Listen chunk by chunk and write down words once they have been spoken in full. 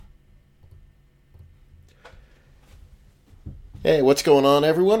Hey, what's going on,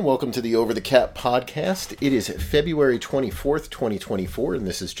 everyone? Welcome to the Over the Cap podcast. It is February 24th, 2024, and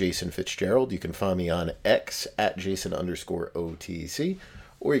this is Jason Fitzgerald. You can find me on X at Jason_OTC,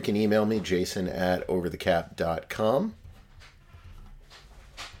 or you can email me, Jason at overthecap.com.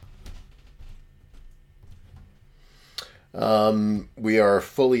 We are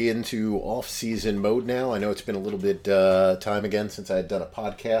fully into off-season mode now. I know it's been a little bit time again since I had done a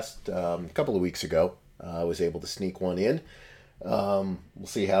podcast a couple of weeks ago. I was able to sneak one in. We'll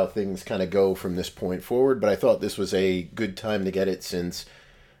see how things kind of go from this point forward, but I thought this was a good time to get it since,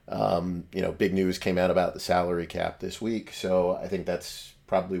 big news came out about the salary cap this week. So I think that's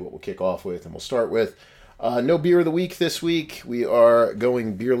probably what we'll kick off with, and we'll start with no beer of the week this week. We are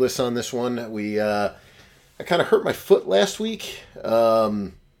going beerless on this one. I kind of hurt my foot last week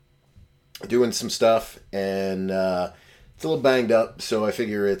doing some stuff, and it's a little banged up, so I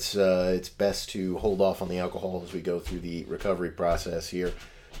figure it's best to hold off on the alcohol as we go through the recovery process here.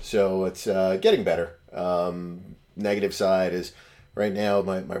 So it's getting better. Negative side is right now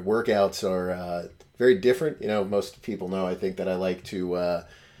my workouts are very different. Most people know, I think, that I like to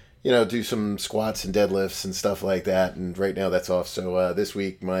do some squats and deadlifts and stuff like that, and right now that's off. So this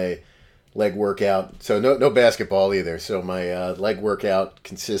week my leg workout, so no basketball either. So my leg workout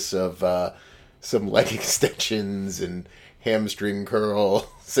consists of some leg extensions and hamstring curls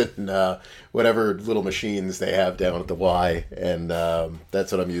and whatever little machines they have down at the Y, and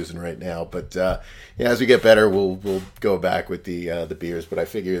that's what I'm using right now. But as we get better, we'll go back with the beers. But I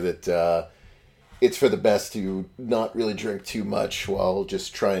figure that it's for the best to not really drink too much while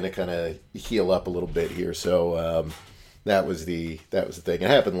just trying to kind of heal up a little bit here. So that was the thing. It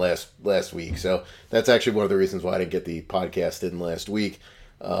happened last week, so that's actually one of the reasons why I didn't get the podcast in last week.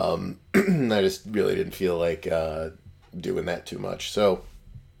 I just really didn't feel like doing that too much. So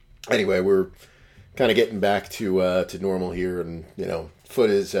anyway, we're kind of getting back to normal here, and foot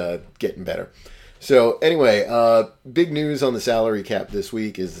is getting better. So anyway, big news on the salary cap this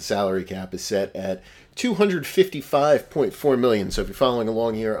week is the salary cap is set at $255.4 million. So if you're following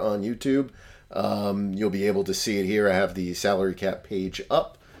along here on YouTube, you'll be able to see it here. I have the salary cap page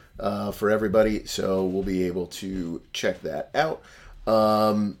up for everybody, so we'll be able to check that out.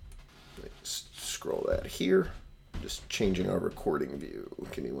 Scroll that here. Just changing our recording view.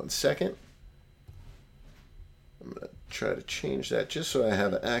 Give me 1 second. I'm going to try to change that just so I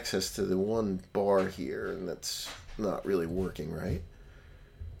have access to the one bar here, and that's not really working right.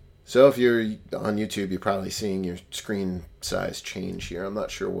 So if you're on YouTube, you're probably seeing your screen size change here. I'm not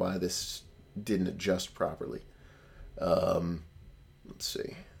sure why this didn't adjust properly. Let's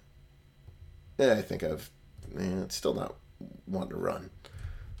see. Yeah, I think it's still not wanting to run.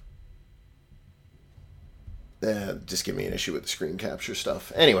 Just give me an issue with the screen capture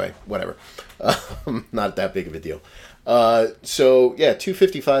stuff. Anyway, whatever. Not that big of a deal. So yeah,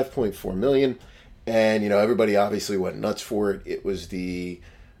 $255.4 million. And, everybody obviously went nuts for it. It was the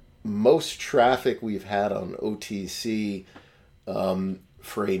most traffic we've had on OTC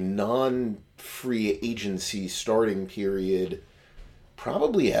for a non-free agency starting period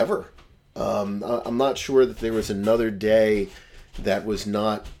probably ever. I'm not sure that there was another day that was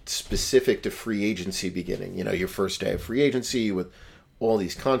not specific to free agency beginning. Your first day of free agency with all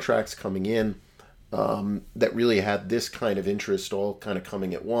these contracts coming in, that really had this kind of interest all kind of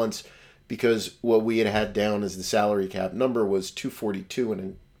coming at once, because what we had down as the salary cap number was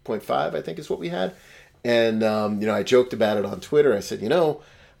 242.5, I think is what we had. And, I joked about it on Twitter. I said,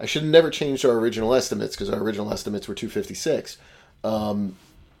 I should have never changed our original estimates, because our original estimates were 256.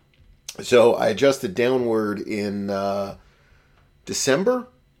 So I adjusted downward in December,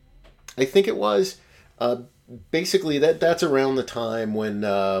 I think it was. Basically, that's around the time when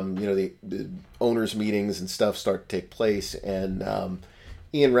the owners' meetings and stuff start to take place, and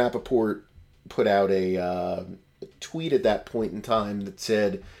Ian Rappaport put out a tweet at that point in time that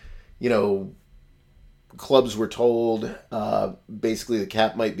said, clubs were told basically the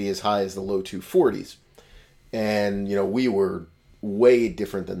cap might be as high as the low 240s, and we were way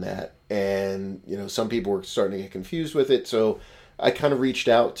different than that, and some people were starting to get confused with it. So I kind of reached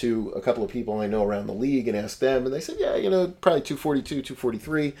out to a couple of people I know around the league and asked them, and they said, yeah, probably 242,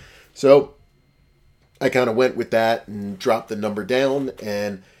 243. So I kind of went with that and dropped the number down,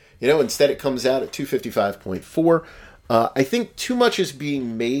 and, instead it comes out at 255.4. I think too much is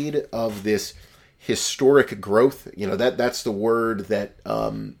being made of this historic growth. That's the word that,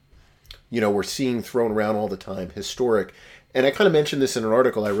 we're seeing thrown around all the time, historic. And I kind of mentioned this in an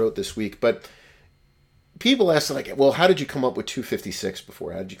article I wrote this week, but people ask, well, how did you come up with 256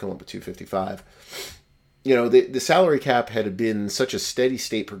 before? How did you come up with 255? The salary cap had been such a steady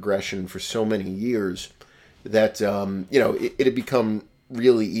state progression for so many years that, it had become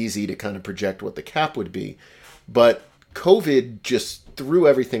really easy to kind of project what the cap would be. But COVID just threw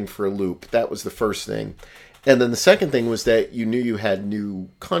everything for a loop. That was the first thing. And then the second thing was that you knew you had new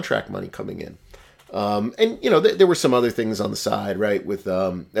contract money coming in. There were some other things on the side, right, with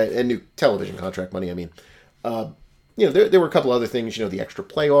and new television contract money. I mean, there were a couple other things, the extra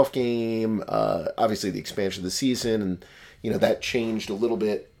playoff game, obviously the expansion of the season, and, that changed a little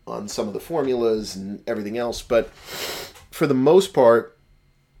bit on some of the formulas and everything else. But for the most part,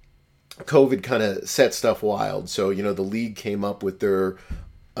 COVID kind of set stuff wild. So, the league came up with their,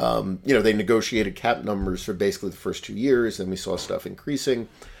 they negotiated cap numbers for basically the first 2 years, and we saw stuff increasing,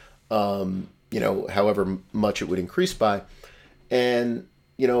 however much it would increase by. And,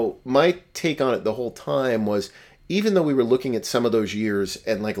 my take on it the whole time was, even though we were looking at some of those years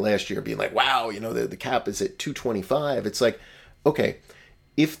and like last year being like, wow, the cap is at 225, it's like, okay,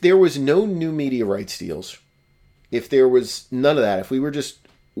 if there was no new media rights deals, if there was none of that, if we were just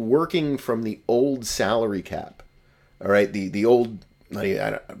working from the old salary cap, all right, the old,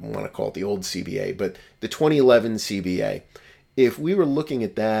 I don't want to call it the old CBA, but the 2011 CBA, if we were looking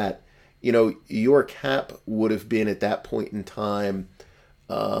at that, your cap would have been at that point in time,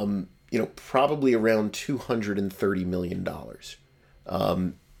 probably around $230 million,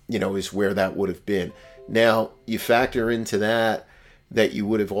 is where that would have been. Now, you factor into that you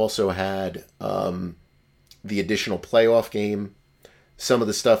would have also had the additional playoff game, some of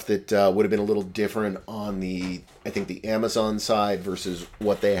the stuff that would have been a little different on the Amazon side versus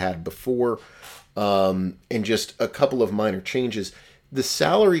what they had before, and just a couple of minor changes. The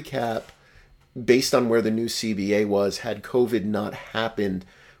salary cap, based on where the new CBA was, had COVID not happened,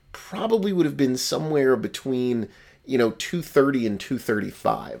 probably would have been somewhere between 230 and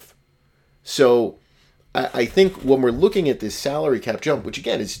 235. So I think when we're looking at this salary cap jump, which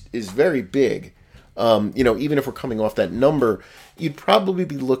again is very big, even if we're coming off that number, you'd probably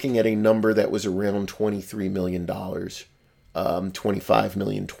be looking at a number that was around $23 million, $25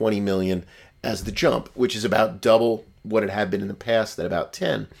 million, $20 million as the jump, which is about double what it had been in the past at about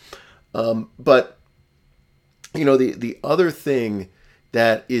 10. But the other thing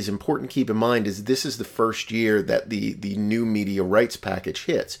that is important to keep in mind is this is the first year that the new media rights package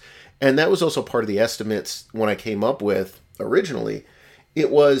hits. And that was also part of the estimates when I came up with originally.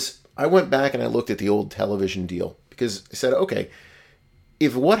 I went back and I looked at the old television deal because I said, okay,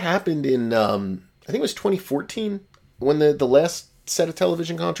 if what happened in, I think it was 2014 when the last set of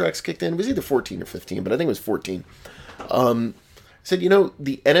television contracts kicked in, it was either 14 or 15, but I think it was 14. I said,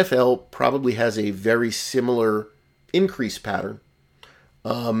 the NFL probably has a very similar increase pattern.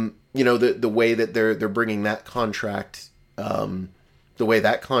 The way that they're bringing that contract, the way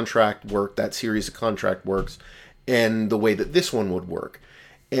that contract worked, that series of contract works, and the way that this one would work.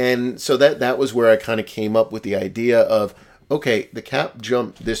 And so that was where I kind of came up with the idea of, okay, the cap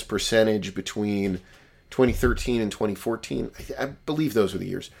jumped this percentage between 2013 and 2014. I believe those were the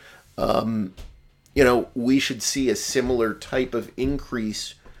years. We should see a similar type of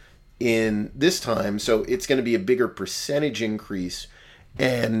increase in this time. So it's going to be a bigger percentage increase.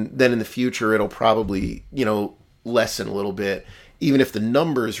 And then in the future, it'll probably, lessen a little bit, even if the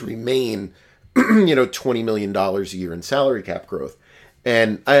numbers remain, $20 million a year in salary cap growth.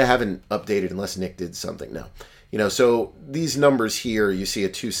 And I haven't updated unless Nick did something now. So these numbers here, you see a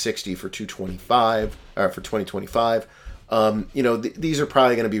 260 for 225, or for 2025. These are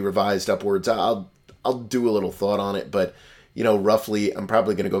probably going to be revised upwards. I'll do a little thought on it, but, roughly I'm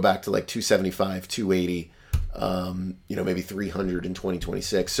probably going to go back to like 275, 280, maybe 300 in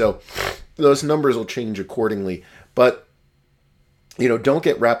 2026. So those numbers will change accordingly. But, don't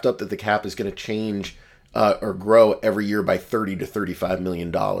get wrapped up that the cap is going to change or grow every year by $30 to $35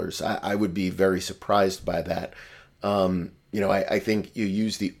 million. I would be very surprised by that. I think you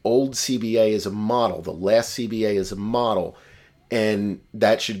use the old CBA as a model, the last CBA as a model, and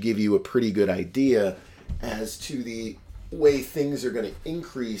that should give you a pretty good idea as to the way things are going to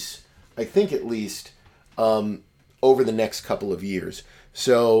increase, I think at least, over the next couple of years.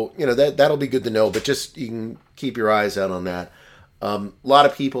 So, that'll be good to know, but just you can keep your eyes out on that. A lot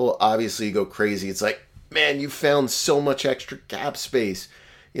of people obviously go crazy. It's like, man, you found so much extra cap space.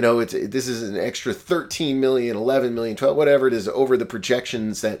 This is an extra 13 million, 11 million, 12, whatever it is, over the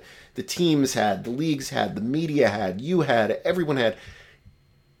projections that the teams had, the leagues had, the media had, you had, everyone had.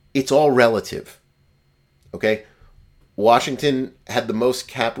 It's all relative. Okay? Washington had the most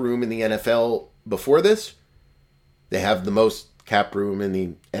cap room in the NFL before this. They have the most cap room in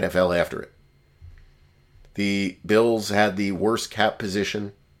the NFL after it. The Bills had the worst cap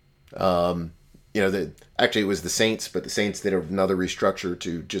position. actually it was the Saints, but the Saints did another restructure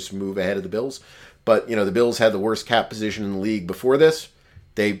to just move ahead of the Bills. But, the Bills had the worst cap position in the league before this.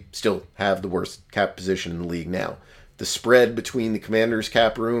 They still have the worst cap position in the league now. The spread between the Commanders'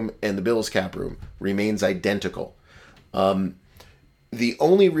 cap room and the Bills' cap room remains identical. The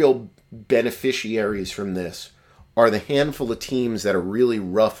only real beneficiaries from this are the handful of teams that are really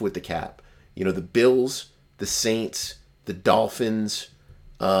rough with the cap. The Bills, the Saints, the Dolphins,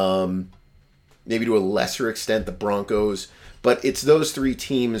 maybe to a lesser extent the Broncos. But it's those three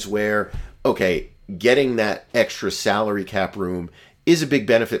teams where, okay, getting that extra salary cap room is a big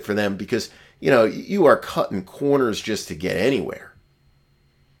benefit for them because, you are cutting corners just to get anywhere.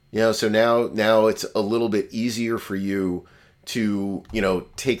 So now it's a little bit easier for you to,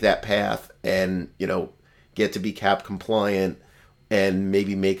 take that path and, get to be cap compliant and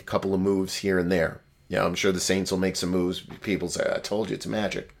maybe make a couple of moves here and there. I'm sure the Saints will make some moves. People say, I told you, it's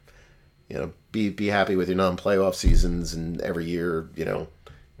magic. Be happy with your non-playoff seasons and every year,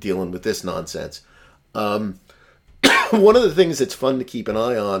 dealing with this nonsense. One of the things that's fun to keep an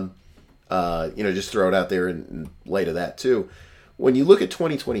eye on, just throw it out there in light of that too. When you look at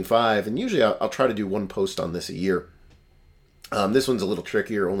 2025, and usually I'll try to do one post on this a year. This one's a little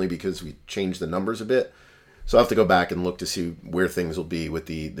trickier only because we changed the numbers a bit. So I'll have to go back and look to see where things will be with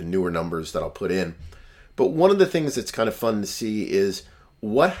the newer numbers that I'll put in. But one of the things that's kind of fun to see is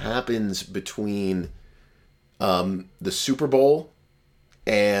what happens between the Super Bowl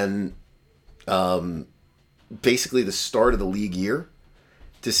and basically the start of the league year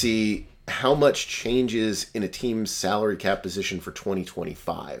to see how much changes in a team's salary cap position for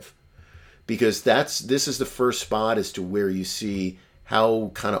 2025. Because this is the first spot as to where you see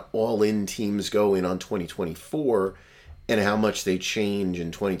how kind of all-in teams go in on 2024 and how much they change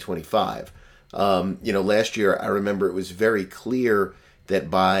in 2025. Last year, I remember it was very clear that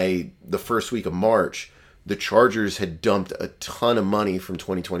by the first week of March, the Chargers had dumped a ton of money from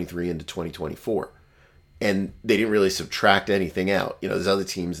 2023 into 2024. And they didn't really subtract anything out. There's other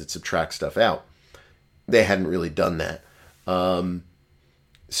teams that subtract stuff out. They hadn't really done that.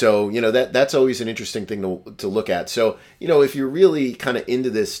 So, that's always an interesting thing to look at. So, if you're really kind of into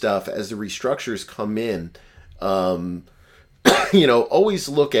this stuff, as the restructures come in, always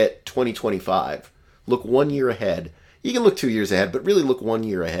look at 2025. Look 1 year ahead. You can look 2 years ahead, but really look 1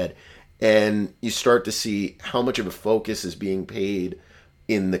 year ahead. And you start to see how much of a focus is being paid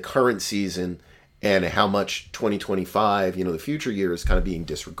in the current season and how much 2025, the future year, is kind of being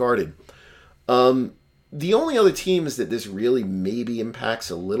disregarded. The only other teams that this really maybe impacts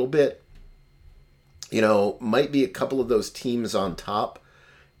a little bit, might be a couple of those teams on top.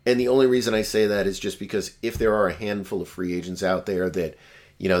 And the only reason I say that is just because if there are a handful of free agents out there that,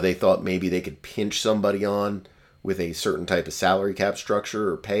 they thought maybe they could pinch somebody on with a certain type of salary cap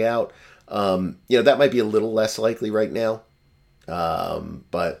structure or payout, that might be a little less likely right now.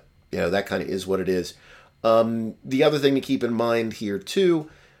 But, that kind of is what it is. The other thing to keep in mind here, too,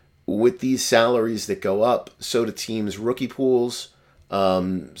 with these salaries that go up, so do teams' rookie pools,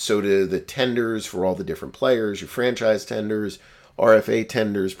 so do the tenders for all the different players, your franchise tenders, RFA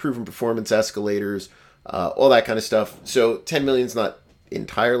tenders, proven performance escalators, all that kind of stuff. So 10 million is not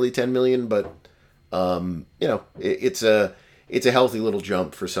entirely 10 million, but it's a healthy little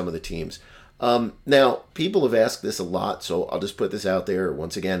jump for some of the teams. Now, people have asked this a lot, so I'll just put this out there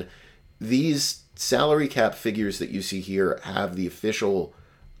once again. These salary cap figures that you see here have the official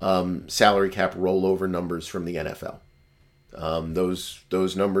salary cap rollover numbers from the NFL.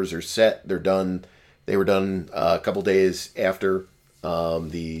 Those numbers are set. They're done. They were done a couple days after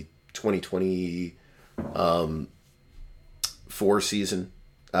the 2024 season.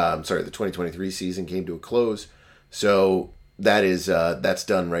 The 2023 season came to a close. So that's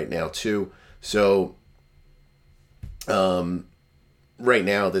done right now too. So right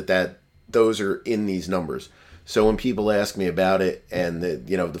now those are in these numbers. So when people ask me about it, and the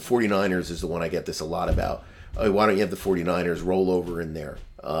 49ers is the one I get this a lot about. Oh, why don't you have the 49ers roll over in there?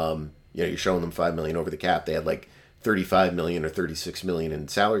 You're showing them $5 million over the cap. They had like $35 million or $36 million in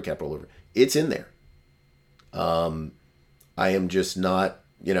salary cap rollover. It's in there. I am just not,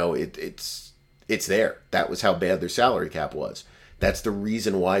 it's there. That was how bad their salary cap was. That's the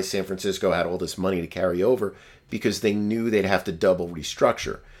reason why San Francisco had all this money to carry over, because they knew they'd have to double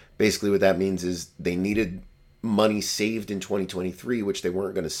restructure. Basically what that means is they needed money saved in 2023, which they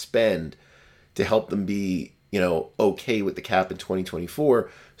weren't going to spend, to help them be, okay with the cap in 2024,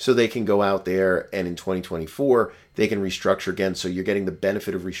 so they can go out there and in 2024 they can restructure again. So you're getting the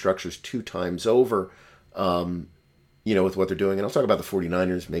benefit of restructures 2 times over, with what they're doing. And I'll talk about the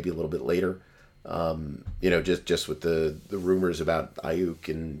 49ers maybe a little bit later. Just with the rumors about Ayuk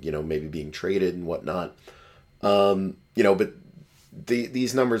and, maybe being traded and whatnot. But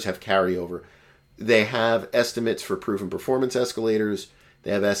these numbers have carryover. They have estimates for proven performance escalators.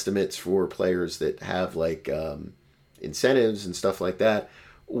 They have estimates for players that have incentives and stuff like that.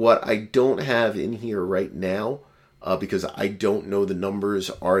 What I don't have in here right now, because I don't know the numbers,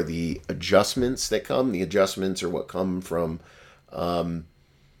 are the adjustments that come. The adjustments are what come from,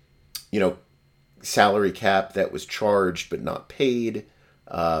 salary cap that was charged but not paid.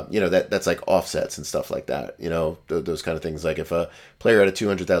 That's like offsets and stuff like that. Those kind of things. Like if a player had a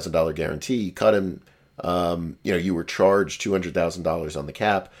 $200,000 guarantee, you cut him. You were charged $200,000 on the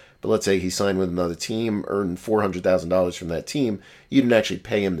cap, but let's say he signed with another team, earned $400,000 from that team. You didn't actually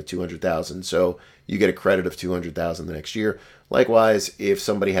pay him the $200,000, so you get a credit of $200,000 the next year. Likewise, if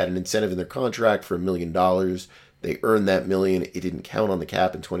somebody had an incentive in their contract for $1 million, they earned that $1 million, it didn't count on the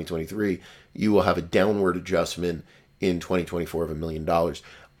cap in 2023, you will have a downward adjustment in 2024 of $1 million.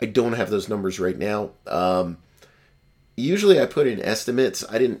 I don't have those numbers right now. Usually I put in estimates.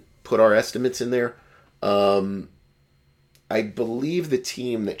 I didn't put our estimates in there. I believe the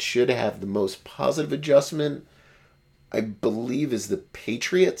team that should have the most positive adjustment, I believe, is the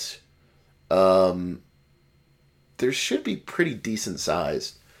Patriots. There should be pretty decent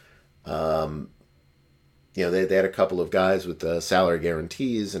sized. They had a couple of guys with salary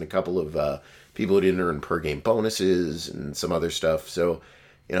guarantees and a couple of people who didn't earn per game bonuses and some other stuff. So,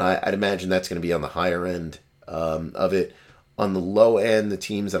 I'd imagine that's going to be on the higher end of it. On the low end, the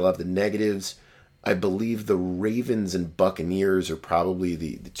teams that'll have the negatives, I believe the Ravens and Buccaneers are probably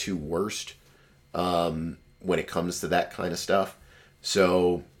the two worst when it comes to that kind of stuff.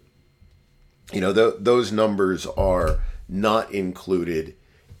 So, those numbers are not included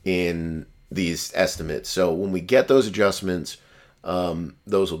in these estimates. So when we get those adjustments,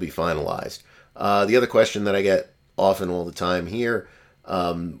 those will be finalized. The other question that I get often all the time here,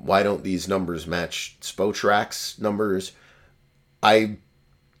 why don't these numbers match Spotrac's numbers? I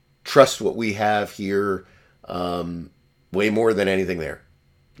trust what we have here way more than anything there.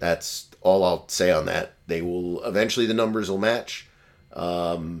 That's all I'll say on that. Eventually the numbers will match.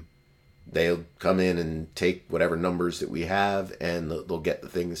 They'll come in and take whatever numbers that we have and they'll get the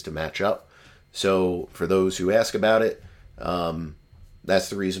things to match up. So for those who ask about it, that's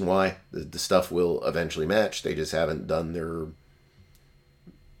the reason why the stuff will eventually match. They just haven't done their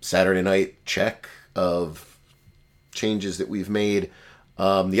Saturday night check of changes that we've made.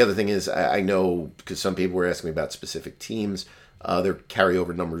 The other thing is, I know, because some people were asking me about specific teams, their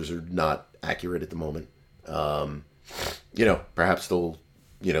carryover numbers are not accurate at the moment. Perhaps they'll,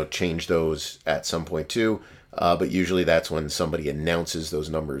 change those at some point too. But usually that's when somebody announces those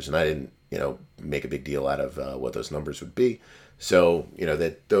numbers, and I didn't, make a big deal out of what those numbers would be. So,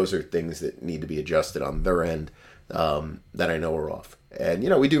 that those are things that need to be adjusted on their end that I know are off. And,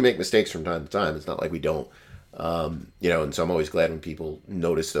 we do make mistakes from time to time. It's not like we don't. And so I'm always glad when people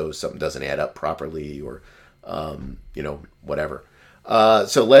notice something doesn't add up properly or, whatever.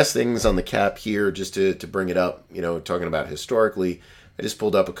 So less things on the cap here, just to bring it up, talking about historically, I just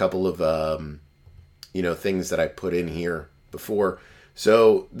pulled up a couple of, things that I put in here before.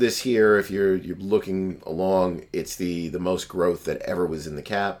 So this here, if you're looking along, it's the most growth that ever was in the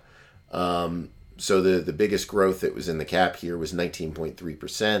cap. So the biggest growth that was in the cap here was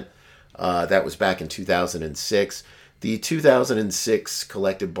 19.3%. That was back in 2006. The 2006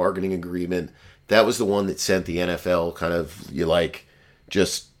 collective bargaining agreement, that was the one that sent the NFL kind of,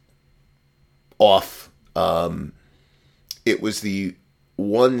 just off. It was the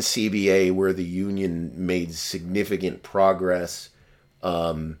one CBA where the union made significant progress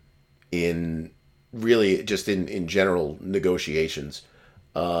in really just in general negotiations.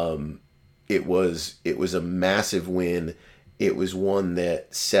 It was a massive win. It was one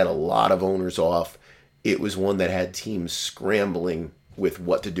that set a lot of owners off. It was one that had teams scrambling with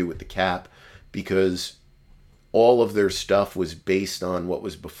what to do with the cap because all of their stuff was based on what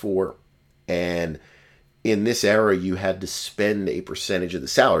was before. And in this era, you had to spend a percentage of the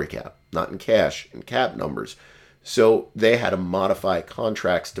salary cap, not in cash, in cap numbers. So they had to modify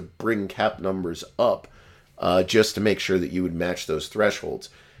contracts to bring cap numbers up just to make sure that you would match those thresholds.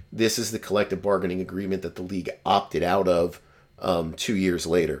 This is the collective bargaining agreement that the league opted out of 2 years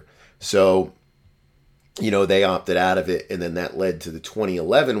later. So, they opted out of it, and then that led to the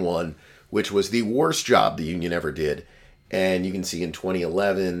 2011 one, which was the worst job the union ever did. And you can see in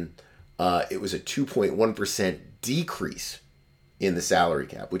 2011, it was a 2.1% decrease in the salary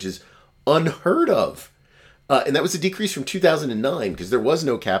cap, which is unheard of. And that was a decrease from 2009 because there was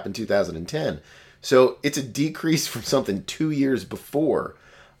no cap in 2010. So it's a decrease from something 2 years before.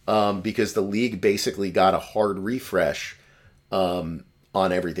 because the league basically got a hard refresh on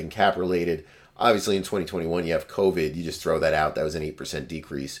everything cap related. Obviously, in 2021, you have COVID. You just throw that out. That was an 8%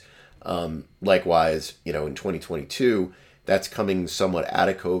 decrease. Likewise, in 2022, that's coming somewhat out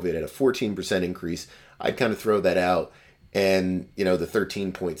of COVID at a 14% increase. I'd kind of throw that out. And, the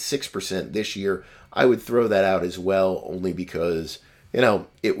 13.6% this year, I would throw that out as well, only because,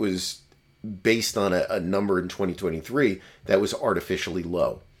 it was based on a number in 2023 that was artificially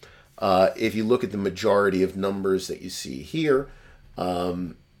low. If you look at the majority of numbers that you see here,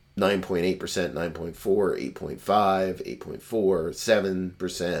 9.8%, 9.4, 8.5, 8.4,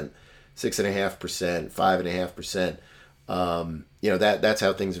 7%, 6.5%, 5.5%. That's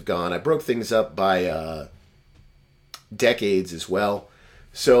how things have gone. I broke things up by decades as well.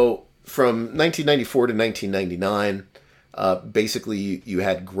 So from 1994 to 1999, basically you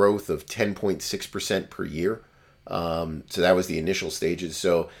had growth of 10.6% per year. So that was the initial stages.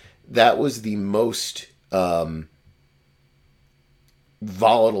 So that was the most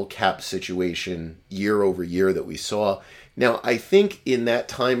volatile cap situation year over year that we saw. Now, I think in that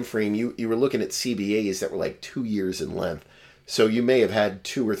time frame, you were looking at CBAs that were like 2 years in length. So you may have had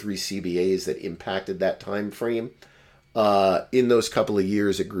 2 or 3 CBAs that impacted that time frame. In those couple of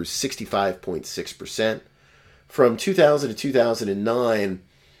years, it grew 65.6%. From 2000 to 2009,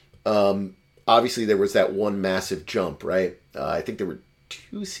 obviously there was that one massive jump, right? I think there were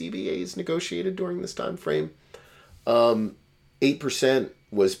 2 CBAs negotiated during this time frame. 8%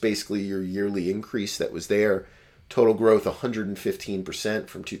 was basically your yearly increase that was there. Total growth 115%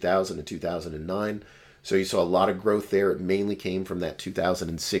 from 2000 to 2009. So you saw a lot of growth there. It mainly came from that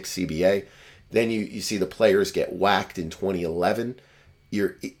 2006 CBA. Then you see the players get whacked in 2011.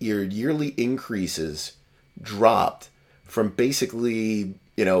 Your yearly increases dropped from basically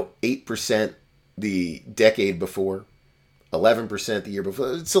 8% the decade before, 11% the year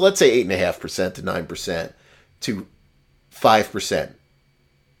before. So let's say 8.5% to 9% to 5%.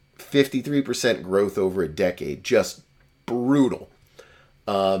 53% growth over a decade. Just brutal.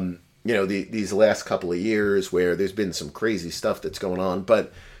 These last couple of years where there's been some crazy stuff that's going on,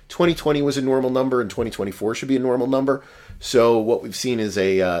 but 2020 was a normal number and 2024 should be a normal number. So what we've seen is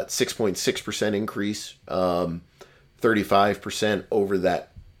a 6.6% increase, 35% over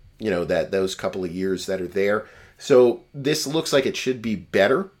that, those couple of years that are there. So this looks like it should be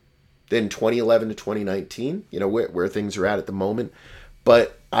better than 2011 to 2019, where things are at the moment.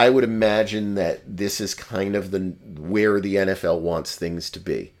 But I would imagine that this is kind of where the NFL wants things to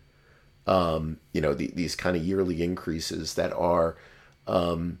be. These kind of yearly increases that are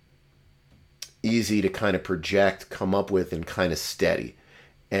easy to kind of project, come up with, and kind of steady.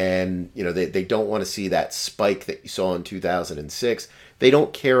 And, they don't want to see that spike that you saw in 2006. They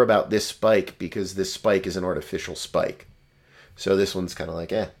don't care about this spike because this spike is an artificial spike. So this one's kind of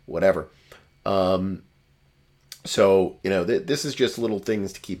like, whatever. This is just little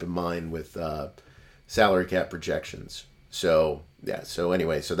things to keep in mind with salary cap projections. So that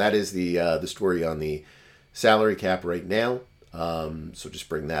is the story on the salary cap right now. So just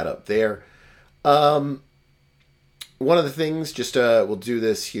bring that up there. One of the things, we'll do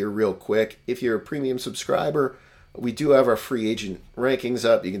this here real quick. If you're a premium subscriber, we do have our free agent rankings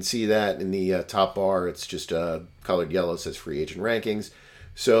up. You can see that in the top bar. It's just colored yellow, says free agent rankings.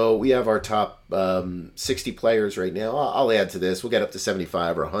 So we have our top 60 players right now. I'll add to this. We'll get up to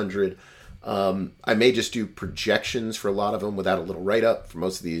 75 or 100. I may just do projections for a lot of them without a little write-up. For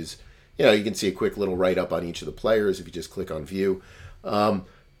most of these, you can see a quick little write-up on each of the players if you just click on view.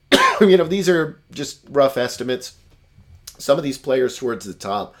 These are just rough estimates. Some of these players towards the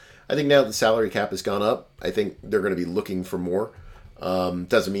top, I think now the salary cap has gone up. I think they're going to be looking for more.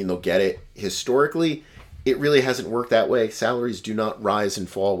 Doesn't mean they'll get it. Historically, it really hasn't worked that way. Salaries do not rise and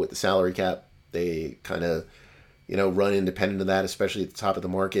fall with the salary cap. They kind of, run independent of that, especially at the top of the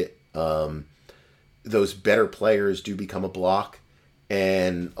market. Those better players do become a block.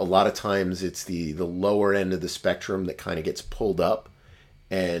 And a lot of times it's the lower end of the spectrum that kind of gets pulled up.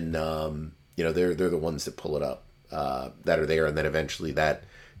 And, they're the ones that pull it up, that are there. And then eventually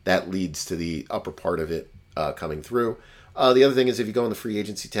that leads to the upper part of it coming through. The other thing is if you go in the free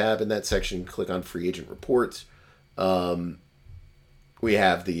agency tab in that section, click on free agent reports. We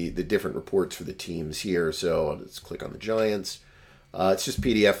have the different reports for the teams here. So let's click on the Giants. It's just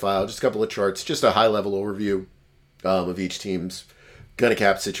PDF file, just a couple of charts, just a high level overview of each team's kind of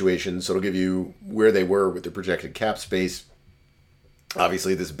cap situation. So it'll give you where they were with the projected cap space.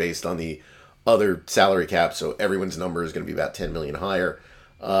 Obviously, this is based on the other salary cap, so everyone's number is going to be about $10 million higher.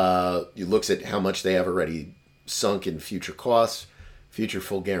 You looks at how much they have already sunk in future costs, future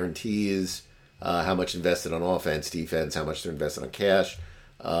full guarantees, how much invested on offense, defense, how much they're invested on cash.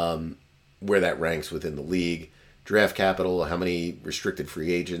 where that ranks within the league. Draft capital, how many restricted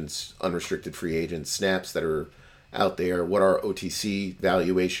free agents, unrestricted free agents, snaps that are out there, what our OTC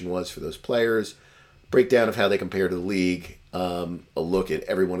valuation was for those players, breakdown of how they compare to the league, a look at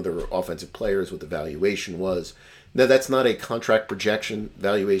every one of their offensive players, what the valuation was. Now, that's not a contract projection.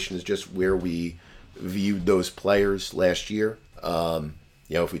 Valuation is just where we viewed those players last year.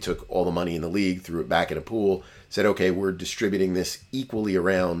 If we took all the money in the league, threw it back in a pool, said, okay, we're distributing this equally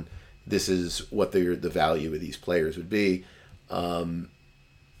around, this is what the value of these players would be. So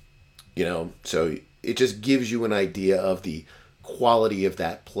it just gives you an idea of the quality of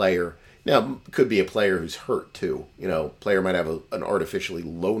that player. Now, it could be a player who's hurt too. Player might have an artificially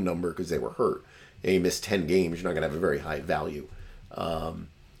low number because they were hurt. And you miss 10 games, you're not going to have a very high value.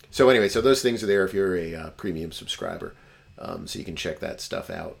 So those things are there if you're a premium subscriber. So you can check that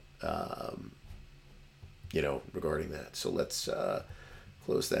stuff out, regarding that. So let's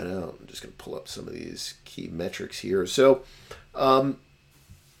close that out. I'm just going to pull up some of these key metrics here. So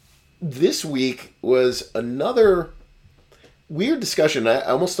this week was another weird discussion. I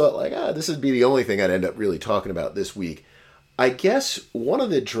almost thought this would be the only thing I'd end up really talking about this week. I guess one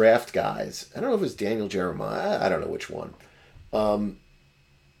of the draft guys, I don't know if it was Daniel Jeremiah, I don't know which one.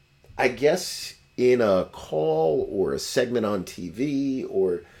 I guess in a call or a segment on TV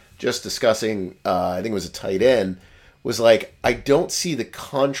or just discussing, I think it was a tight end, was like, I don't see the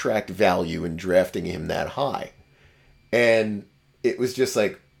contract value in drafting him that high. And it was just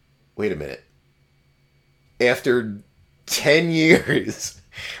like, wait a minute. After 10 years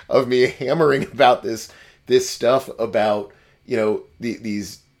of me hammering about this stuff about,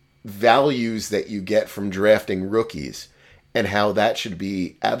 these values that you get from drafting rookies and how that should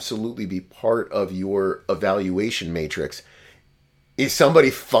absolutely be part of your evaluation matrix, is somebody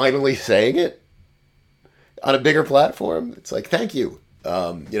finally saying it on a bigger platform? It's like, thank you.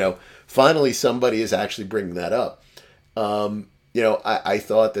 Finally somebody is actually bringing that up. I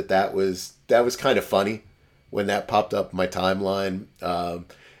thought that was kind of funny when that popped up my timeline.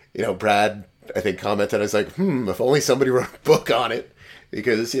 Brad, I think, commented, I was like, if only somebody wrote a book on it,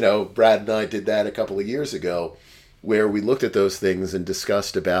 because, Brad and I did that a couple of years ago where we looked at those things and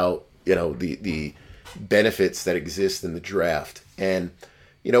discussed about, the benefits that exist in the draft. And,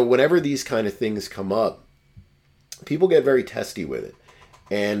 whenever these kind of things come up, people get very testy with it.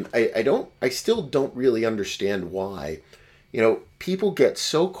 And I still don't really understand why. People get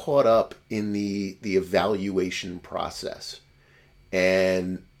so caught up in the evaluation process.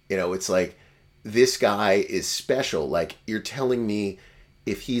 And, it's like, this guy is special. Like, you're telling me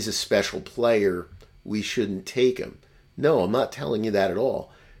if he's a special player, we shouldn't take him. No, I'm not telling you that at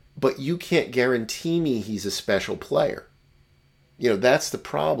all. But you can't guarantee me he's a special player. That's the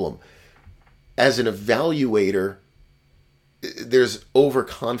problem. As an evaluator, there's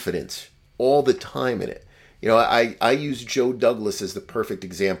overconfidence all the time in it. I use Joe Douglas as the perfect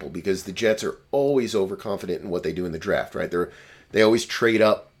example because the Jets are always overconfident in what they do in the draft, right? They always trade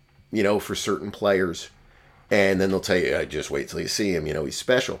up, for certain players, and then they'll tell you, just wait till you see him, he's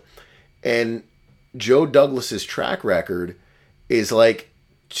special. And Joe Douglas's track record is like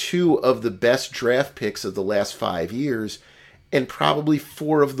 2 of the best draft picks of the last 5 years and probably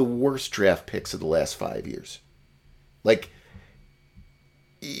 4 of the worst draft picks of the last 5 years. Like,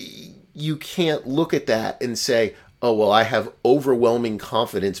 you can't look at that and say, oh, well, I have overwhelming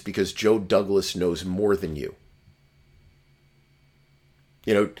confidence because Joe Douglas knows more than you.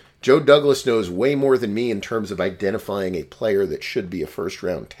 Joe Douglas knows way more than me in terms of identifying a player that should be a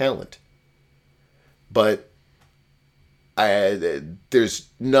first-round talent. But there's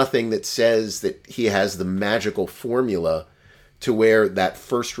nothing that says that he has the magical formula to where that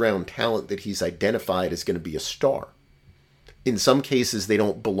first-round talent that he's identified is going to be a star. In some cases, they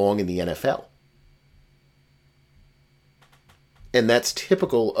don't belong in the NFL. And that's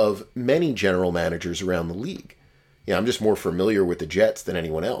typical of many general managers around the league. I'm just more familiar with the Jets than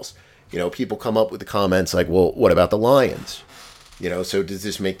anyone else. People come up with the comments like, well, what about the Lions? So does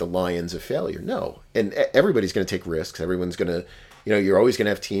this make the Lions a failure? No. And everybody's going to take risks. Everyone's going to, you're always going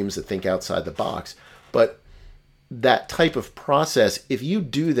to have teams that think outside the box. But that type of process, if you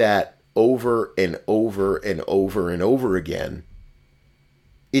do that over and over and over and over again,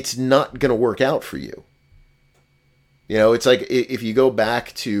 it's not going to work out for you. It's like if you go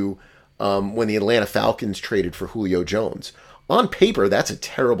back to when the Atlanta Falcons traded for Julio Jones. On paper, that's a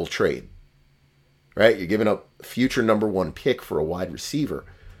terrible trade, right? You're giving up future number 1 pick for a wide receiver.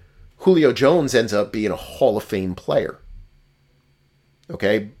 Julio Jones ends up being a Hall of Fame player.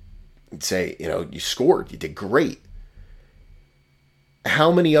 Okay? You'd say, you scored. You did great.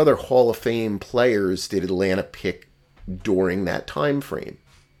 How many other Hall of Fame players did Atlanta pick during that time frame?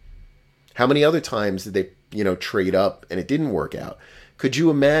 How many other times did they, trade up and it didn't work out? Could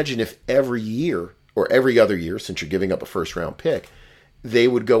you imagine if every year or every other year, since you're giving up a first round pick, they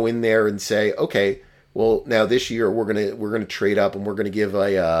would go in there and say, okay, well, now this year we're gonna trade up and we're gonna give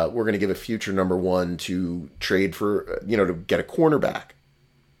a future number one to trade for to get a cornerback.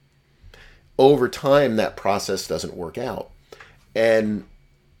 Over time, that process doesn't work out, and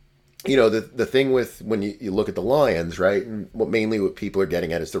the thing with when you look at the Lions, right, and what people are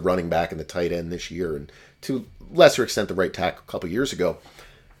getting at is the running back and the tight end this year, and to lesser extent the right tackle a couple years ago.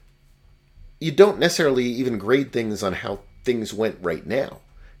 You don't necessarily even grade things on how things went right now.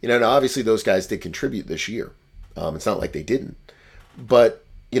 Now obviously those guys did contribute this year. It's not like they didn't. But,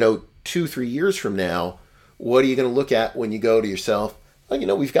 2-3 years from now, what are you going to look at when you go to yourself,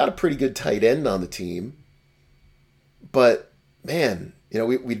 well, we've got a pretty good tight end on the team, but man,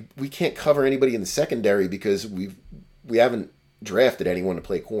 we can't cover anybody in the secondary because we haven't drafted anyone to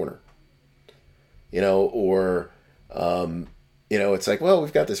play corner. It's like, well,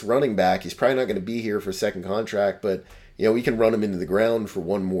 we've got this running back. He's probably not going to be here for a second contract, but, we can run him into the ground for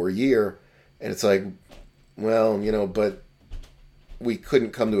one more year. And it's like, well, but we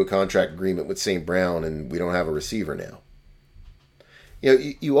couldn't come to a contract agreement with St. Brown and we don't have a receiver now.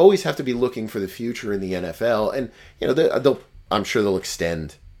 You always have to be looking for the future in the NFL. And, I'm sure they'll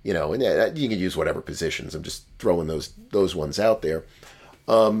extend, and you can use whatever positions. I'm just throwing those ones out there.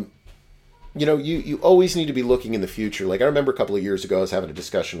 You always need to be looking in the future. Like I remember a couple of years ago, I was having a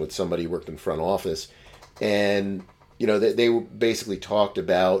discussion with somebody who worked in front office, and they basically talked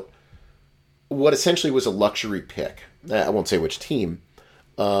about what essentially was a luxury pick. I won't say which team,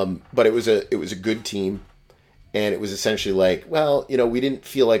 but it was a good team, and it was essentially like, well, we didn't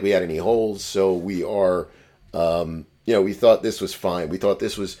feel like we had any holes, so we are, we thought this was fine. We thought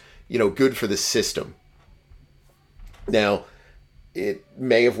this was good for the system. Now, it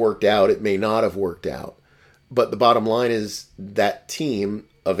may have worked out. It may not have worked out. But the bottom line is that team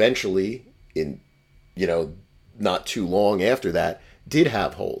eventually, in, not too long after that, did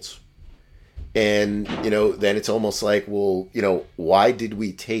have holes. And, then it's almost like, well, why did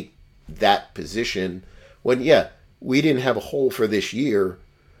we take that position when, we didn't have a hole for this year,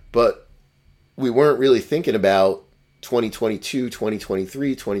 but we weren't really thinking about 2022,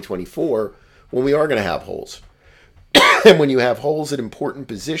 2023, 2024 when we are going to have holes. And when you have holes at important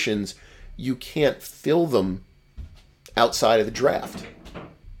positions, you can't fill them outside of the draft.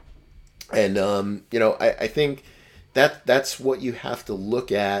 And, I think that's what you have to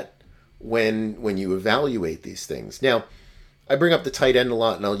look at when you evaluate these things. Now, I bring up the tight end a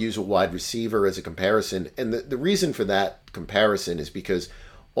lot, and I'll use a wide receiver as a comparison. And the reason for that comparison is because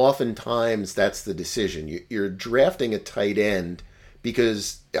oftentimes that's the decision. You're drafting a tight end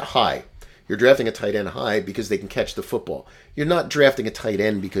because high. You're drafting a tight end high because they can catch the football. You're not drafting a tight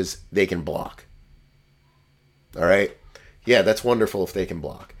end because they can block. All right? Yeah, that's wonderful if they can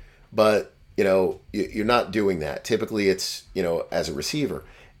block. But, you're not doing that. Typically it's, as a receiver.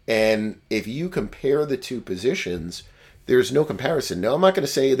 And if you compare the two positions, there's no comparison. Now, I'm not going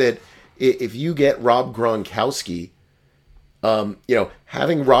to say that if you get Rob Gronkowski,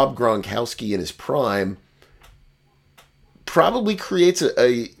 having Rob Gronkowski in his prime probably creates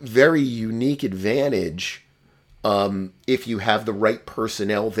a very unique advantage if you have the right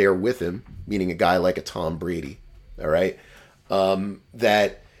personnel there with him, meaning a guy like a Tom Brady, all right,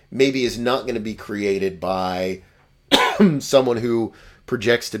 that maybe is not going to be created by someone who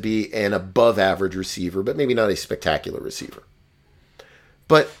projects to be an above average receiver, but maybe not a spectacular receiver.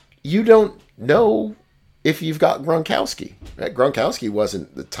 But you don't know if you've got Gronkowski, right? Gronkowski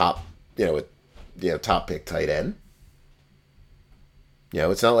wasn't the top, top pick tight end.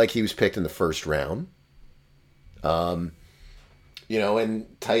 It's not like he was picked in the first round. And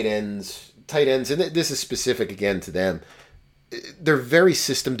tight ends, and this is specific again to them. They're very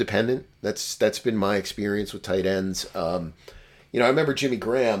system dependent. That's been my experience with tight ends. I remember Jimmy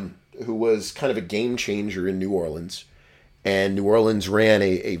Graham, who was kind of a game changer in New Orleans, and New Orleans ran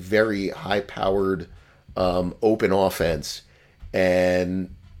a very high-powered open offense,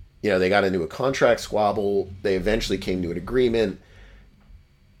 and they got into a contract squabble. They eventually came to an agreement.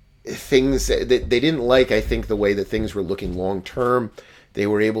 Things that they didn't like, I think, the way that things were looking long term. They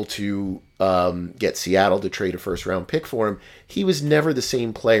were able to get Seattle to trade a first-round pick for him. He was never the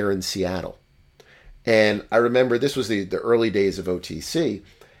same player in Seattle. And I remember this was the early days of OTC.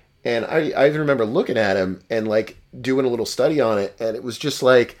 And I even remember looking at him and like doing a little study on it. And it was just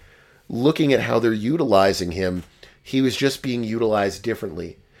like looking at how they're utilizing him. He was just being utilized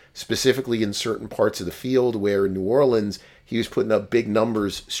differently, specifically in certain parts of the field where in New Orleans, he was putting up big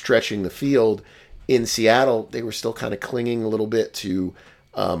numbers, stretching the field. In Seattle, they were still kind of clinging a little bit to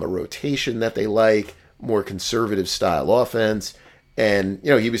a rotation that they like, more conservative style offense. And,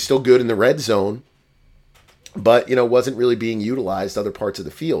 he was still good in the red zone, but, wasn't really being utilized other parts of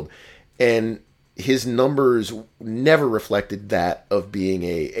the field. And his numbers never reflected that of being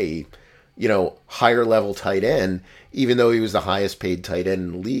a higher level tight end, even though he was the highest paid tight end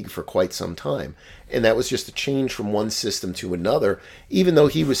in the league for quite some time. And that was just a change from one system to another, even though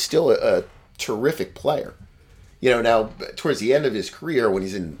he was still a terrific player. Now towards the end of his career, when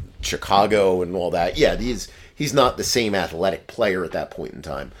he's in Chicago and all that, yeah, he's not the same athletic player at that point in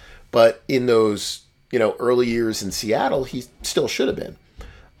time. But in those, early years in Seattle, he still should have been.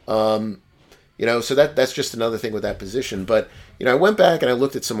 So that's just another thing with that position. But, I went back and I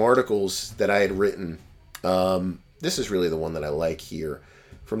looked at some articles that I had written. This is really the one that I like here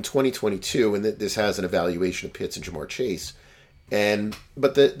from 2022. And this has an evaluation of Pitts and Jamar Chase.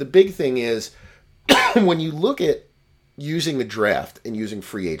 But the big thing is when you look at using the draft and using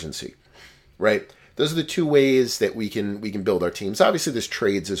free agency, right? Those are the two ways that we can build our teams. Obviously, there's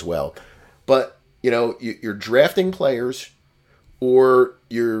trades as well. But, you're drafting players or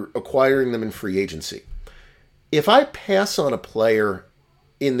you're acquiring them in free agency. If I pass on a player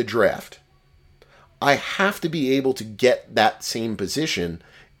in the draft, I have to be able to get that same position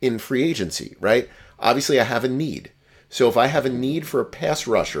in free agency, right? Obviously, I have a need. So if I have a need for a pass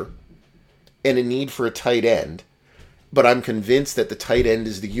rusher and a need for a tight end, but I'm convinced that the tight end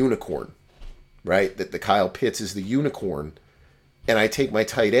is the unicorn, right? That the Kyle Pitts is the unicorn, and I take my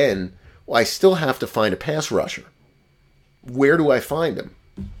tight end, well, I still have to find a pass rusher. Where do I find him?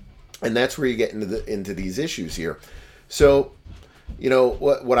 And that's where you get into these issues here. So,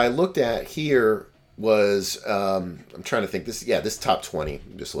 what I looked at here was, I'm trying to think, this top 20,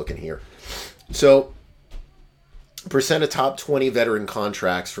 I'm just looking here. So, percent of top 20 veteran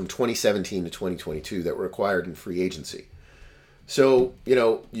contracts from 2017 to 2022 that were acquired in free agency. So,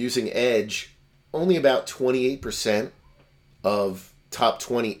 using edge, only about 28% of top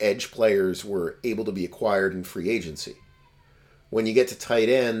 20 edge players were able to be acquired in free agency. When you get to tight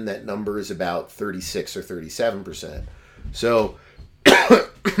end, that number is about 36 or 37%. So,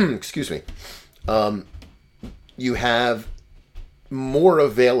 excuse me, you have more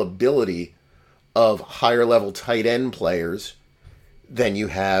availability of higher level tight end players than you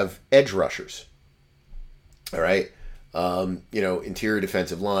have edge rushers. All right. Interior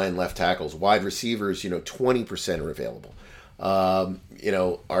defensive line, left tackles, wide receivers, 20% are available.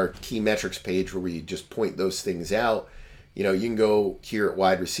 Our key metrics page where we just point those things out, you can go here at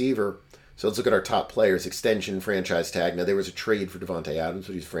wide receiver. So let's look at our top players. Extension, franchise tag. Now there was a trade for Devontae Adams,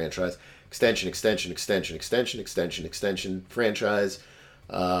 but he's franchise. Extension, franchise.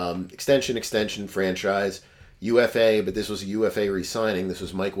 Extension, franchise. UFA, but this was a UFA re-signing. This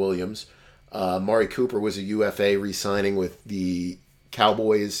was Mike Williams. Mari Cooper was a UFA re-signing with the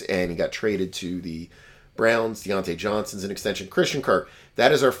Cowboys, and he got traded to the Browns. Deontay Johnson's an extension. Christian Kirk.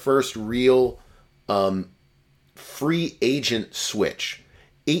 That is our first real free agent switch.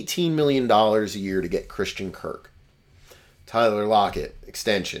 $18 million a year to get Christian Kirk. Tyler Lockett,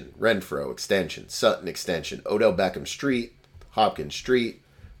 extension. Renfro, extension. Sutton, extension. Odell Beckham Street. Hopkins Street.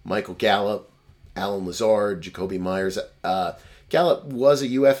 Michael Gallup. Alan Lazard. Jacoby Myers. Gallup was a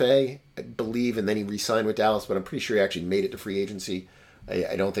UFA, I believe, and then he re-signed with Dallas, but I'm pretty sure he actually made it to free agency.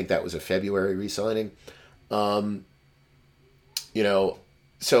 I don't think that was a February re-signing.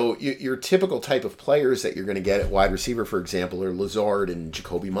 So your typical type of players that you're going to get at wide receiver, for example, are Lazard and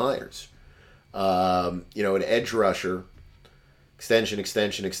Jacoby Myers. An edge rusher, extension.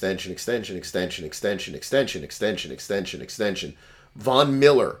 Von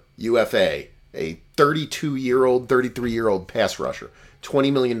Miller, UFA, a 33-year-old pass rusher,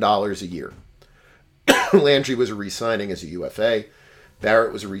 $20 million a year. Landry was a re-signing as a UFA.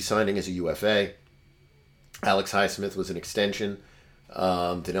 Barrett was a re-signing as a UFA. Alex Highsmith was an extension.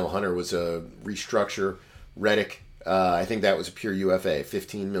 Danielle Hunter was a restructure. Reddick, I think that was a pure UFA,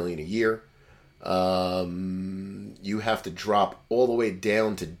 $15 million a year. You have to drop all the way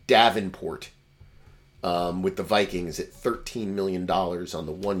down to Davenport with the Vikings at $13 million on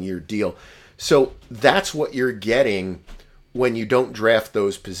the one-year deal. So that's what you're getting when you don't draft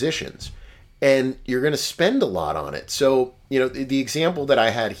those positions. And you're going to spend a lot on it. So, the example that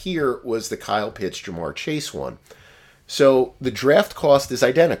I had here was the Kyle Pitts, Jamar Chase one. So the draft cost is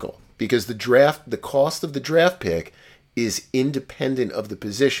identical because the cost of the draft pick is independent of the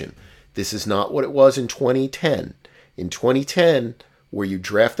position. This is not what it was in 2010. In 2010, where you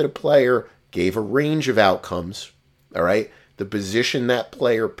drafted a player, gave a range of outcomes, all right? The position that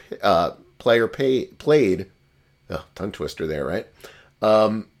player played, tongue twister there, right?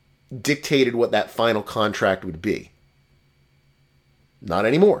 Dictated what that final contract would be. Not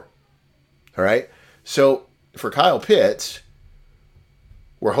anymore. All right? So for Kyle Pitts,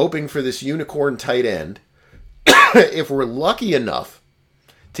 we're hoping for this unicorn tight end. If we're lucky enough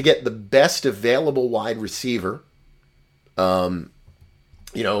to get the best available wide receiver,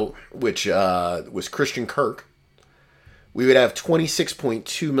 which was Christian Kirk, we would have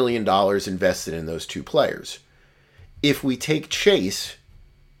 $26.2 million invested in those two players. If we take Chase,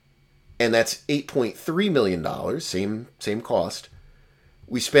 and that's $8.3 million, same cost,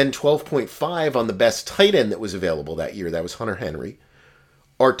 we spend $12.5 on the best tight end that was available that year. That was Hunter Henry.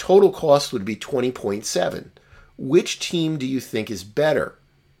 Our total cost would be $20.7. Which team do you think is better?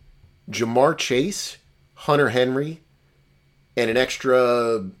 Jamar Chase, Hunter Henry, and an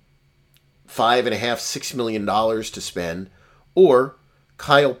extra $5.5–6 million to spend, or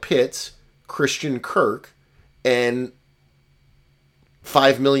Kyle Pitts, Christian Kirk, and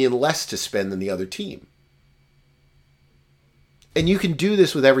 $5 million less to spend than the other team? And you can do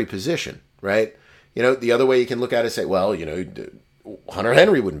this with every position, right? The other way you can look at it and say, well, Hunter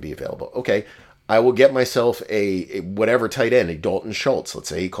Henry wouldn't be available. Okay, I will get myself a whatever tight end, a Dalton Schultz. Let's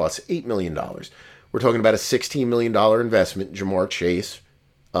say he costs $8 million. We're talking about a $16 million investment, Jamar Chase,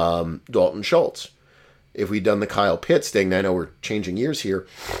 Dalton Schultz. If we'd done the Kyle Pitts thing, I know we're changing gears here,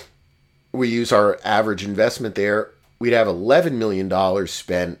 we use our average investment there, we'd have $11 million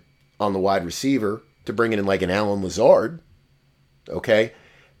spent on the wide receiver to bring in like an Allen Lazard. Okay?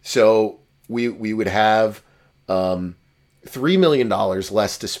 So we would have $3 million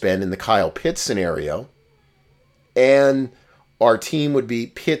less to spend in the Kyle Pitts scenario, and our team would be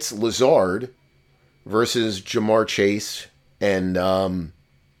Pitts Lazard versus Jamar Chase and Dalton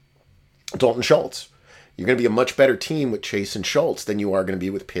Schultz. You're going to be a much better team with Chase and Schultz than you are going to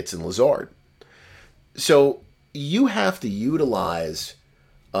be with Pitts and Lazard. So you have to utilize,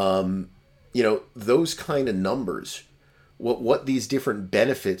 those kind of numbers, what these different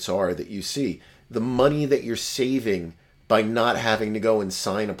benefits are that you see, the money that you're saving by not having to go and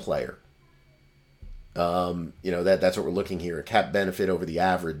sign a player. That's what we're looking here, a cap benefit over the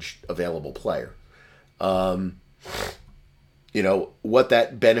average available player. What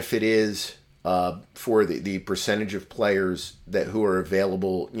that benefit is for the percentage of players who are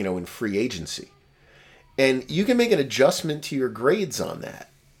available, in free agency. And you can make an adjustment to your grades on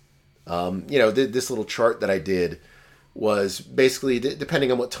that. This little chart that I did was basically,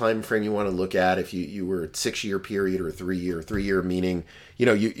 depending on what time frame you want to look at, if you were a 6-year period or a 3-year meaning,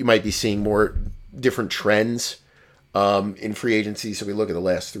 you might be seeing more different trends in free agency. So we look at the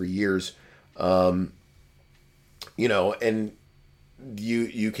last 3 years, and you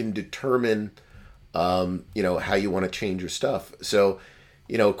can determine, how you want to change your stuff. So,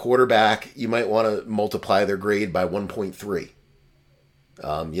 quarterback, you might want to multiply their grade by 1.3,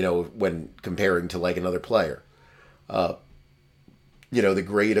 when comparing to like another player. The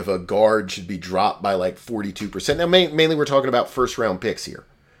grade of a guard should be dropped by like 42%. Now, mainly we're talking about first round picks here.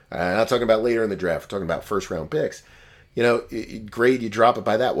 I'm not talking about later in the draft. We're talking about first round picks. Grade, you drop it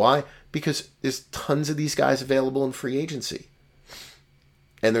by that. Why? Because there's tons of these guys available in free agency.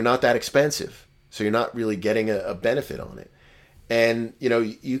 And they're not that expensive. So you're not really getting a benefit on it. And,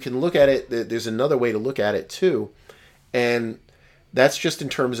 you can look at it. There's another way to look at it too. And that's just in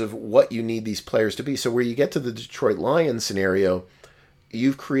terms of what you need these players to be. So where you get to the Detroit Lions scenario,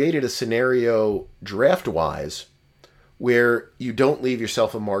 you've created a scenario draft-wise where you don't leave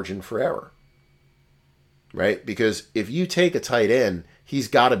yourself a margin for error, right? Because if you take a tight end, he's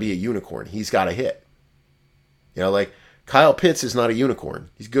got to be a unicorn. He's got to hit. Like Kyle Pitts is not a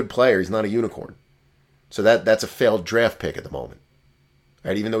unicorn. He's a good player. He's not a unicorn. So that's a failed draft pick at the moment,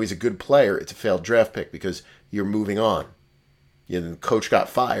 right? Even though he's a good player, it's a failed draft pick because you're moving on. The coach got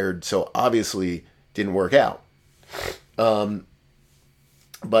fired, so obviously didn't work out. But,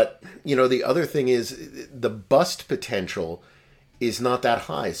 the other thing is the bust potential is not that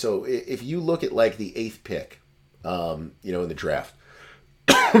high. So if you look at like the 8th pick, in the draft,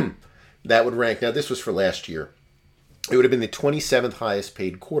 that would rank. Now, this was for last year. It would have been the 27th highest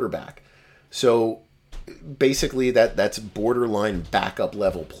paid quarterback. So basically that's borderline backup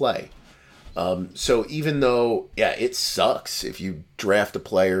level play. So even though, it sucks if you draft a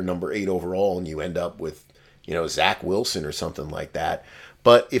player number 8 overall and you end up with, Zach Wilson or something like that.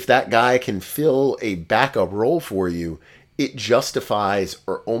 But if that guy can fill a backup role for you, it justifies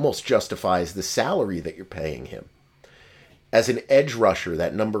or almost justifies the salary that you're paying him. As an edge rusher,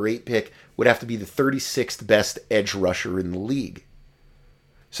 that number 8 pick would have to be the 36th best edge rusher in the league.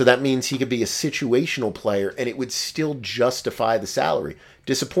 So that means he could be a situational player and it would still justify the salary.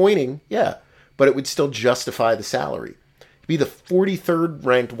 Disappointing, yeah, but it would still justify the salary. He'd be the 43rd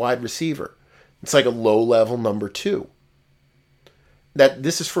ranked wide receiver. It's like a low-level number 2. that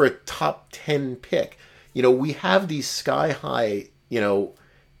this is for a top 10 pick. We have these sky high,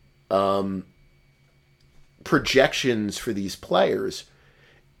 projections for these players.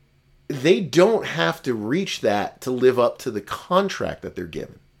 They don't have to reach that to live up to the contract that they're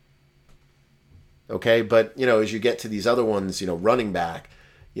given. Okay, but as you get to these other ones, running back,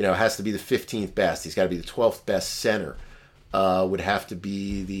 has to be the 15th best. He's got to be the 12th best center. Would have to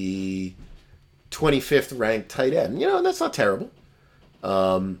be the 25th ranked tight end. And that's not terrible.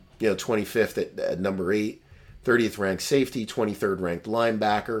 25th at number 8, 30th ranked safety, 23rd ranked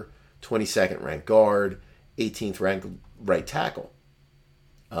linebacker, 22nd ranked guard, 18th ranked right tackle.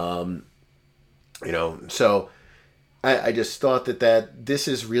 So I just thought that this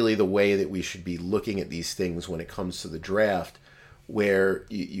is really the way that we should be looking at these things when it comes to the draft, where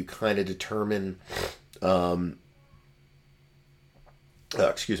you kind of determine,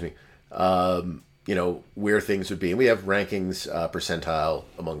 where things would be. And we have rankings percentile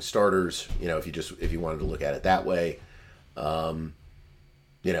among starters, if you wanted to look at it that way, and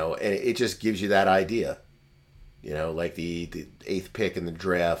it just gives you that idea, like the 8th pick in the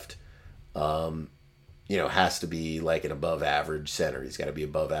draft, has to be like an above average center. He's got to be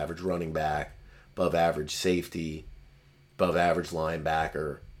above average running back, above average safety, above average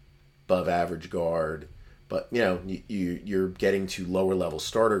linebacker, above average guard. But, you're getting to lower level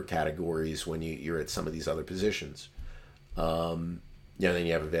starter categories when you're at some of these other positions. Then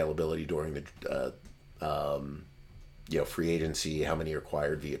you have availability during the, free agency, how many are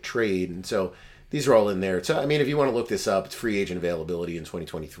acquired via trade. And so these are all in there. So, if you want to look this up, it's free agent availability in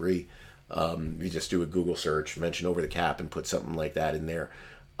 2023. You just do a Google search, mention over the cap, and put something like that in there.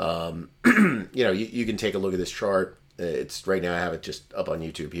 You can take a look at this chart. It's right now I have it just up on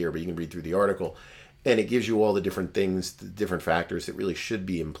YouTube here, but you can read through the article, and it gives you all the different things, the different factors that really should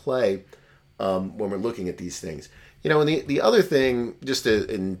be in play when we're looking at these things. And the other thing, just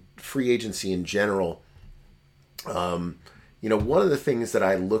in free agency in general, one of the things that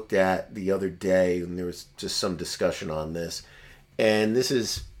I looked at the other day, and there was just some discussion on this, and this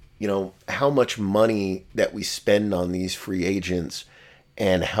is how much money that we spend on these free agents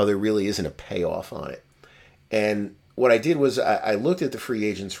and how there really isn't a payoff on it. And what I did was I looked at the free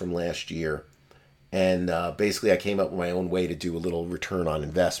agents from last year, and basically I came up with my own way to do a little return on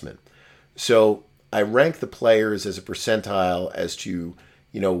investment. So I ranked the players as a percentile as to,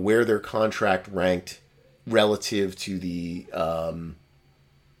 where their contract ranked relative to the, I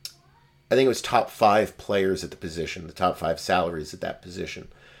think it was top 5 players at the position, the top 5 salaries at that position.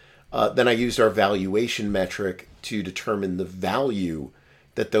 Then I used our valuation metric to determine the value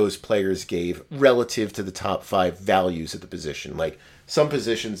that those players gave relative to the top 5 values at the position. Like some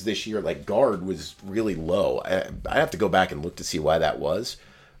positions this year, like guard was really low. I have to go back and look to see why that was.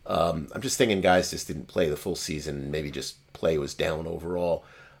 I'm just thinking guys just didn't play the full season. Maybe just play was down overall.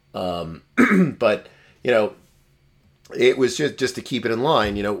 But, it was just to keep it in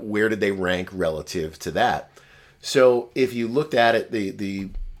line, where did they rank relative to that? So if you looked at it, the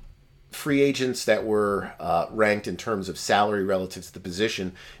free agents that were ranked in terms of salary relative to the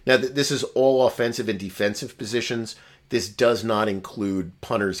position. Now, this is all offensive and defensive positions. This does not include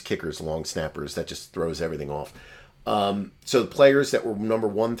punters, kickers, long snappers. That just throws everything off. So the players that were number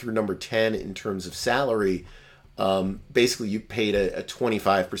 1 through number 10 in terms you paid a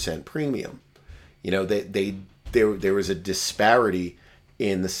 25% premium. There was a disparity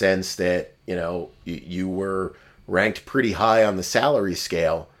in the sense that, you were ranked pretty high on the salary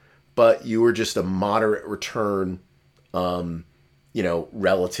scale, but you were just a moderate return,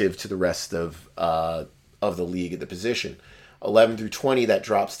 relative to the rest of the league at the position. 11 through 20, that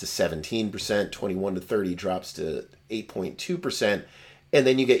drops to 17%. 21 to 30 drops to 8.2%. And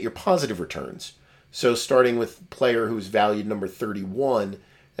then you get your positive returns. So starting with player who's valued number 31,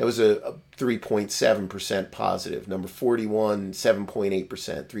 that was a 3.7% positive. Number 41, 7.8%,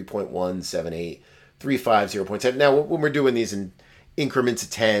 3.1, 7.8, 3.5, 0.7. Now, when we're doing these in increments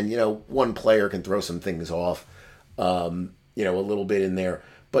of 10, one player can throw some things off, a little bit in there.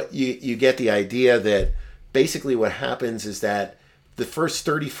 But you get the idea that basically what happens is that the first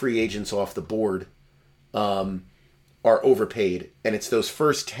 30 free agents off the board are overpaid, and it's those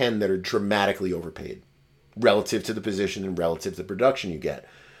first 10 that are dramatically overpaid relative to the position and relative to the production you get.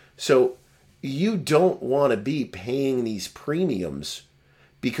 So you don't want to be paying these premiums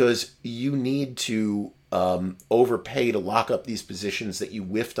because you need to overpay to lock up these positions that you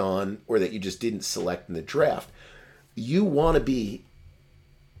whiffed on or that you just didn't select in the draft. You want to be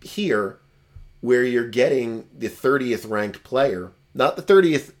here where you're getting the 30th ranked player, not the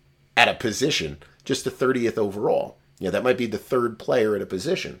 30th at a position, just the 30th overall. That might be the 3rd player at a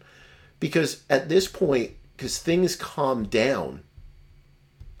position. Because at this point, because things calm down,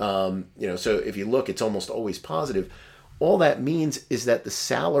 So if you look, it's almost always positive. All that means is that the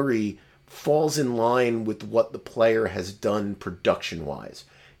salary falls in line with what the player has done production-wise.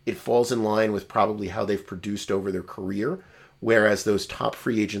 It falls in line with probably how they've produced over their career, whereas those top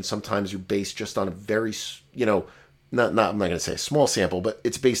free agents sometimes are based just on a very, not I'm not going to say a small sample, but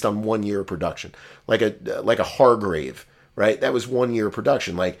it's based on 1 year of production. Like a Hargrave, right? That was 1 year of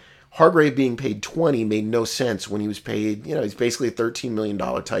production. Like Hargrave being paid 20 made no sense when he was paid, he's basically a $13 million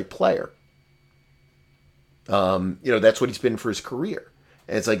type player. That's what he's been for his career.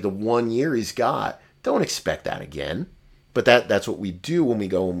 And it's like the 1 year he's got, don't expect that again. But that's what we do when we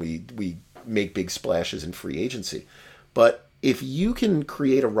go and we make big splashes in free agency. But if you can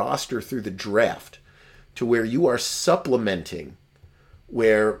create a roster through the draft to where you are supplementing,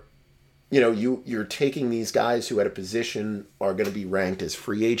 where you're taking these guys who at a position are going to be ranked as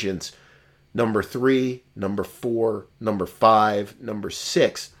free agents, number 3, number 4, number 5, number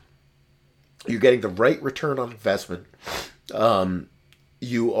 6, you're getting the right return on investment.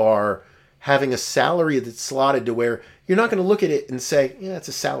 You are having a salary that's slotted to where you're not going to look at it and say, yeah, it's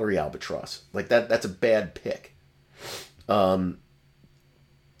a salary albatross. Like that's a bad pick. You're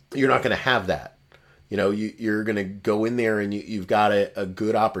not going to have that. You're going to go in there and you've got a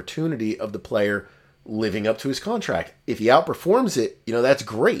good opportunity of the player living up to his contract. If he outperforms it, that's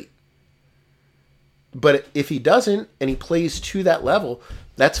great. But if he doesn't and he plays to that level,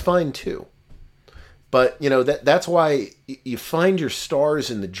 that's fine too. But, that's why you find your stars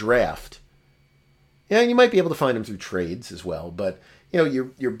in the draft. Yeah, you might be able to find them through trades as well. But,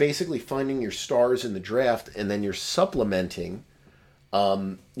 you're basically finding your stars in the draft and then you're supplementing,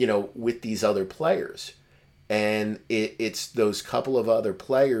 with these other players. And it's those couple of other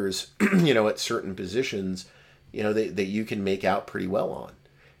players, at certain positions, that you can make out pretty well on.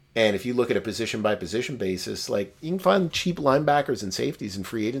 And if you look at a position-by-position basis, like you can find cheap linebackers and safeties in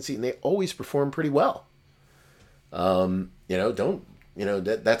free agency, and they always perform pretty well. That's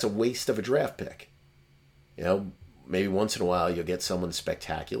a waste of a draft pick. Maybe once in a while you'll get someone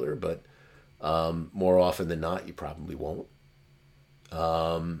spectacular, but more often than not, you probably won't.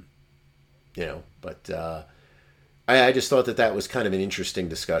 I just thought that was kind of an interesting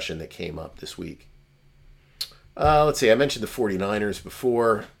discussion that came up this week. Let's see, I mentioned the 49ers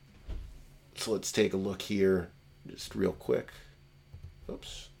before. So let's take a look here just real quick.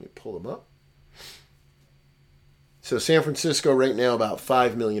 Oops, let me pull them up. So San Francisco right now about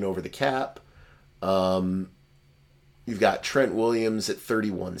 $5 million over the cap. You've got Trent Williams at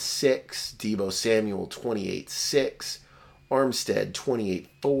 31.6, Deebo Samuel 28.6, Armstead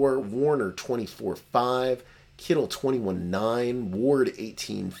 28.4, Warner 24.5, Kittle 21.9, Ward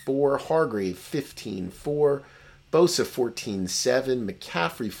 18.4, Hargrave 15.4, Bosa 14.7,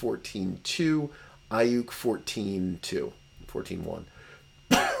 McCaffrey 14.2, Ayuk 14.2,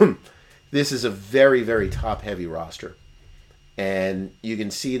 14.1. This is a very, very top-heavy roster. And you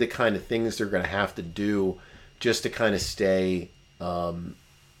can see the kind of things they're going to have to do just to kind of stay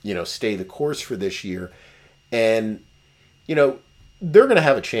the course for this year. And, they're going to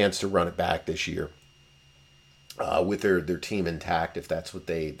have a chance to run it back this year with their team intact if that's what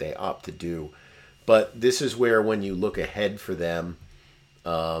they opt to do. But this is where when you look ahead for them,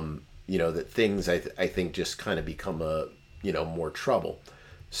 that things I think just kind of become more trouble.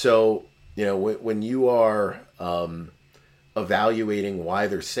 So, when you are evaluating why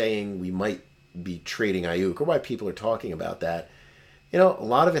they're saying we might be trading Ayuk or why people are talking about that, a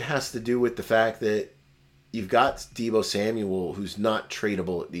lot of it has to do with the fact that you've got Deebo Samuel who's not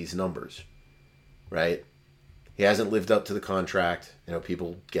tradable at these numbers, right? He hasn't lived up to the contract.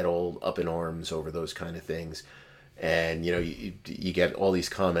 People get all up in arms over those kind of things. And, you get all these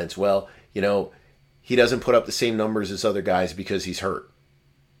comments. Well, he doesn't put up the same numbers as other guys because he's hurt.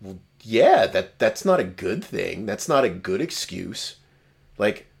 Well, yeah, that's not a good thing. That's not a good excuse.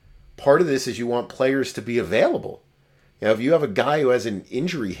 Like, part of this is you want players to be available. If you have a guy who has an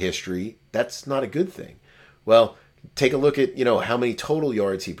injury history, that's not a good thing. Well, take a look at, how many total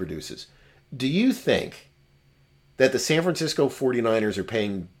yards he produces. Do you think that the San Francisco 49ers are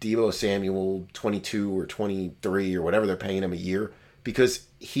paying Deebo Samuel 22 or 23 or whatever they're paying him a year because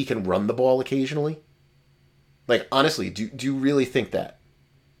he can run the ball occasionally? Like, honestly, do you really think that?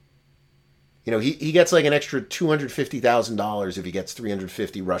 He gets like an extra $250,000 if he gets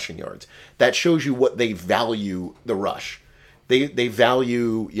 350 rushing yards. That shows you what they value the rush. They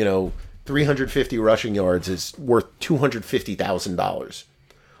value, 350 rushing yards is worth $250,000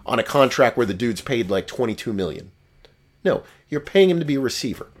 on a contract where the dude's paid like $22 million. No, you're paying him to be a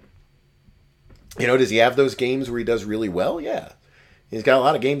receiver. Does he have those games where he does really well? Yeah. He's got a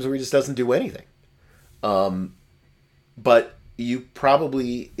lot of games where he just doesn't do anything. But, you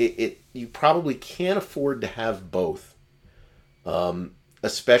probably you probably can't afford to have both.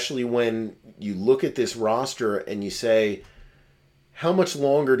 Especially when you look at this roster and you say, how much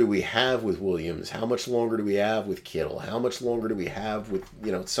longer do we have with Williams? How much longer do we have with Kittle? How much longer do we have with,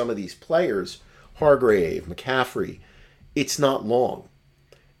 some of these players, Hargrave, McCaffrey? It's not long.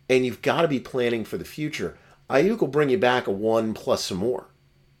 And you've got to be planning for the future. Ayuk will bring you back a 1 plus some more.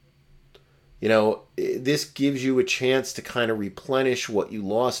 This gives you a chance to kind of replenish what you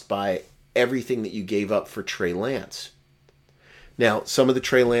lost by everything that you gave up for Trey Lance. Now, some of the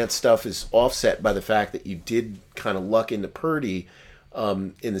Trey Lance stuff is offset by the fact that you did kind of luck into Purdy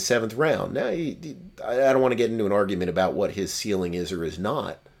in the 7th round. Now, I don't want to get into an argument about what his ceiling is or is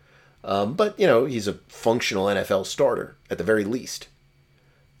not. But, he's a functional NFL starter at the very least.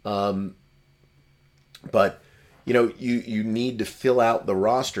 But, you need to fill out the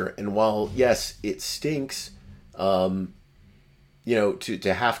roster. And while, yes, it stinks, to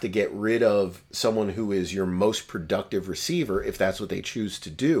have to get rid of someone who is your most productive receiver, if that's what they choose to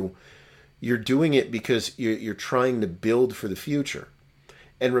do, you're doing it because you're trying to build for the future.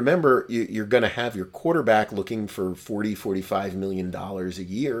 And remember, you're going to have your quarterback looking for $40-45 million a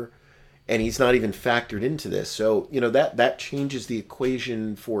year, and he's not even factored into this. So, that changes the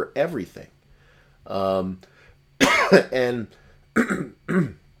equation for everything. And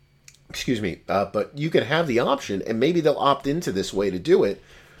excuse me, but you can have the option, and maybe they'll opt into this way to do it.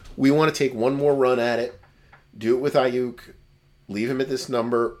 We want to take one more run at it, do it with Ayuk, leave him at this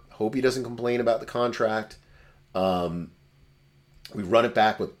number, hope he doesn't complain about the contract. We run it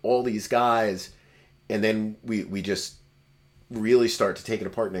back with all these guys, and then we just really start to take it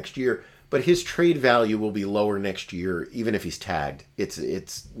apart next year. But his trade value will be lower next year, even if he's tagged. It's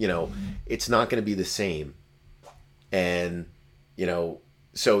not going to be the same. And,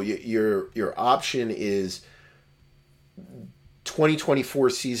 so your option is 2024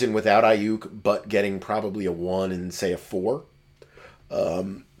 season without Ayuk, but getting probably a 1 and say a 4,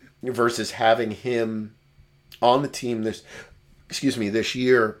 versus having him on the team this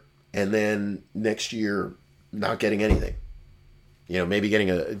year, and then next year not getting anything. Maybe getting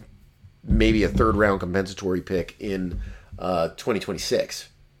a 3rd round compensatory pick in 2026.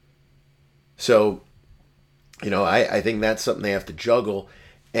 So, I think that's something they have to juggle.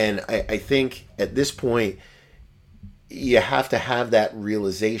 And I think at this point, you have to have that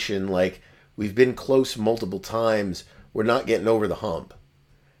realization, like, we've been close multiple times. We're not getting over the hump.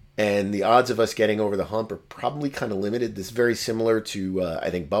 And the odds of us getting over the hump are probably kind of limited. This is very similar to, I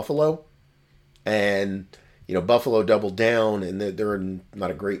think, Buffalo. And, Buffalo doubled down, and they're in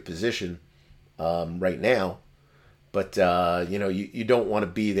not a great position right now. But, you don't want to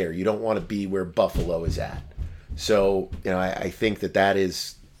be there. You don't want to be where Buffalo is at. So, I think that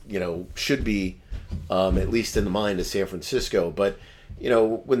is, should be at least in the mind of San Francisco. But,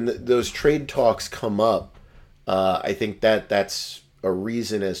 when those trade talks come up, I think that's a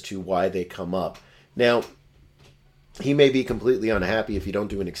reason as to why they come up. Now, he may be completely unhappy if you don't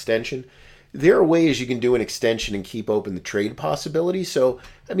do an extension. There are ways you can do an extension and keep open the trade possibility. So,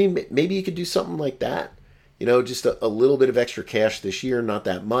 maybe you could do something like that. Just a little bit of extra cash this year, not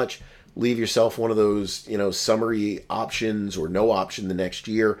that much. Leave yourself one of those, summary options or no option the next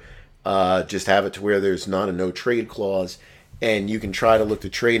year. Just have it to where there's not a no trade clause, and you can try to look to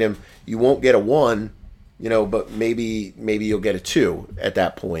trade him. You won't get a 1, but maybe you'll get a 2 at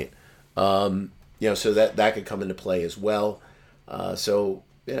that point. So that could come into play as well. I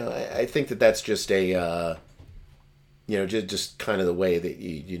think that's just a, just kind of the way that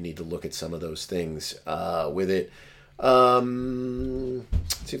you need to look at some of those things with it.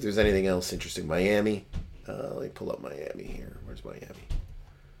 Let's see if there's anything else interesting. Miami. Let me pull up Miami here. Where's Miami?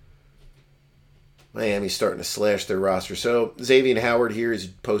 Miami's starting to slash their roster. So Xavier Howard here is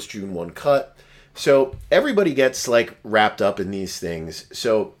post June 1 cut. So everybody gets wrapped up in these things.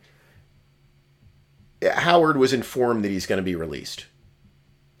 So Howard was informed that he's going to be released.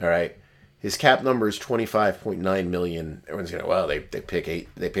 All right. His cap number is $25.9 million. Everyone's going, well, they pick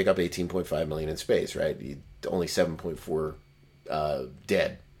up $18.5 million in space, right? Only 7.4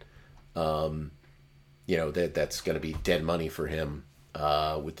 dead. That's going to be dead money for him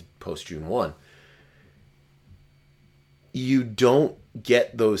with the post June 1. You don't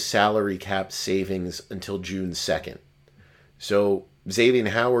get those salary cap savings until June 2nd. So Xavier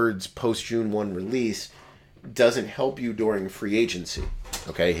Howard's post June 1 release doesn't help you during free agency.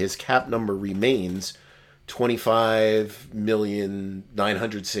 Okay, his cap number remains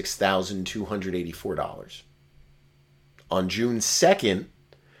 $25,906,284. On June 2nd,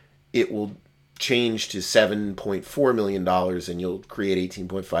 it will change to $7.4 million, and you'll create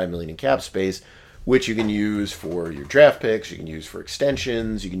 $18.5 million in cap space. which you can use for your draft picks, you can use for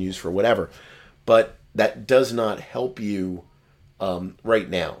extensions, you can use for whatever. But that does not help you right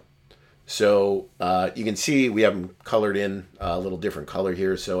now. So you can see we have them colored in a little different color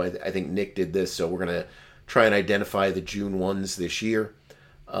here. So I think Nick did this. So we're going to try and identify the June ones this year.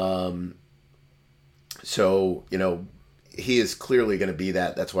 So, he is clearly going to be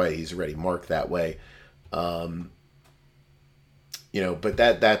that. That's why he's already marked that way. But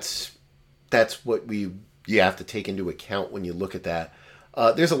that's what you have to take into account when you look at that.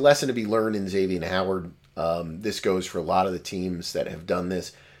 There's a lesson to be learned in Xavier Howard. This goes for a lot of the teams that have done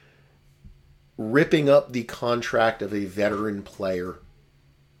this. Ripping up the contract of a veteran player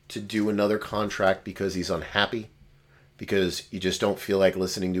to do another contract because he's unhappy, because you just don't feel like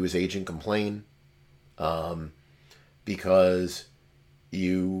listening to his agent complain, because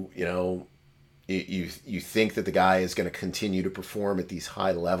you think that the guy is going to continue to perform at these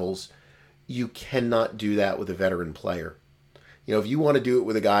high levels. You cannot do that with a veteran player. If you want to do it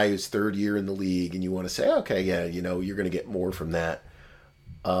with a guy who's third year in the league and you want to say, okay, yeah, you're going to get more from that.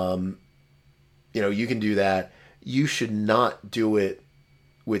 You can do that. You should not do it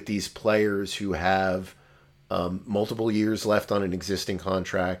with these players who have multiple years left on an existing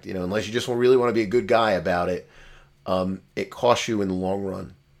contract, unless you just really want to be a good guy about it. It costs you in the long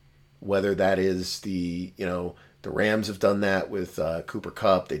run, whether that is the Rams have done that with Cooper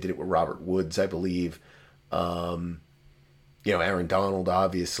Kupp. They did it with Robert Woods, I believe. Aaron Donald,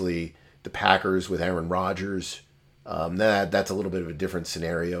 obviously. The Packers with Aaron Rodgers. That's a little bit of a different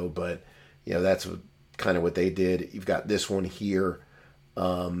scenario, but that's kind of what they did. You've got this one here.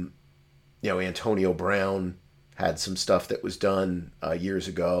 Antonio Brown had some stuff that was done years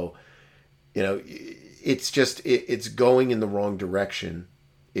ago. It's just it's going in the wrong direction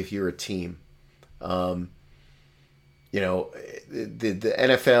if you're a team. The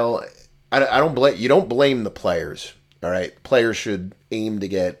NFL. I don't blame you. Don't blame the players. All right, players should aim to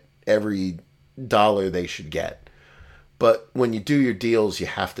get every dollar they should get. But when you do your deals, you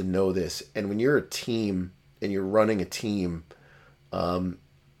have to know this. And when you're a team and you're running a team, and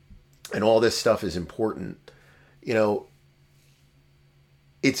all this stuff is important,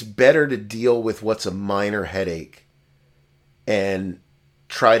 it's better to deal with what's a minor headache and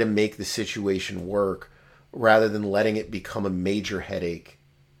try to make the situation work rather than letting it become a major headache,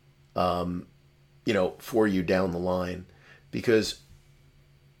 for you down the line. Because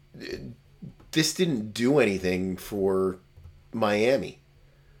this didn't do anything for Miami,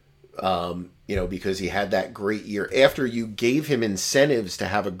 because he had that great year. After you gave him incentives to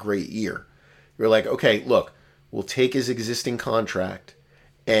have a great year, you're like, okay, look, we'll take his existing contract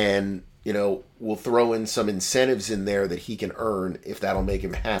and, we'll throw in some incentives in there that he can earn if that'll make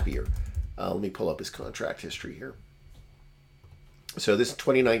him happier. Let me pull up his contract history here. So this is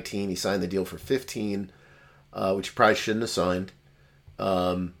 2019. He signed the deal for 15, which he probably shouldn't have signed.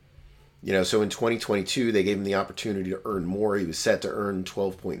 So in 2022, they gave him the opportunity to earn more. He was set to earn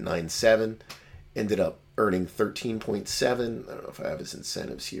 12.97, ended up earning 13.7. I don't know if I have his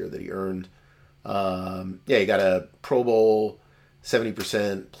incentives here that he earned. He got a Pro Bowl,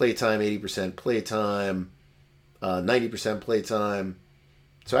 70% playtime, 80% playtime, 90% playtime.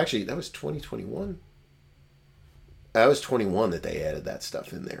 So actually, that was 2021. That was 21 that they added that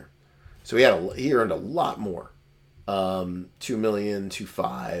stuff in there. So he earned a lot more. $2 million,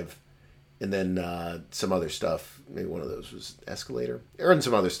 2.5, and then some other stuff. Maybe one of those was escalator. They earned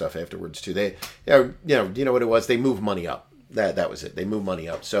some other stuff afterwards too. They, you know what it was? They moved money up. That was it. They moved money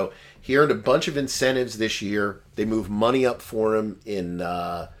up. So he earned a bunch of incentives this year. They moved money up for him in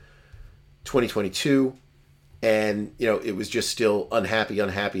 2022, and it was just still unhappy.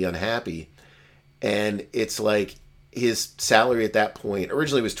 And it's like his salary at that point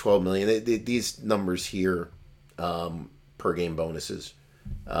originally was $12 million. These numbers here, per game bonuses.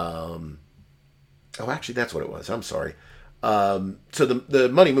 Actually, that's what it was. I'm sorry. So the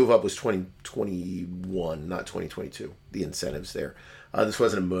money move up was 2021, not 2022. The incentives there. This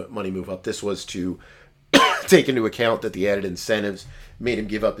wasn't a money move up. This was to take into account that the added incentives made him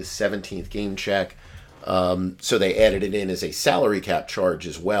give up his 17th game check. So they added it in as a salary cap charge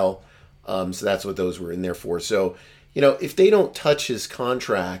as well. So that's what those were in there for. So, if they don't touch his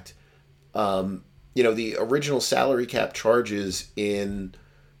contract, the original salary cap charges in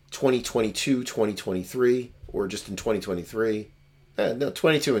 2022, 2023, or just in 2023.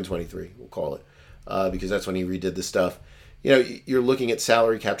 22 and 23, we'll call it, because that's when he redid the stuff. You're looking at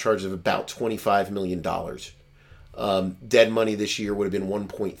salary cap charges of about $25 million. Dead money this year would have been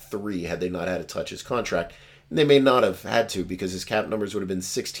 1.3 had they not had to touch his contract. And they may not have had to, because his cap numbers would have been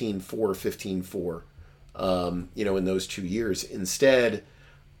 16.4, 15.4, in those 2 years. Instead,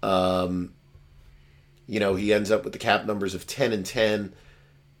 He ends up with the cap numbers of 10 and 10,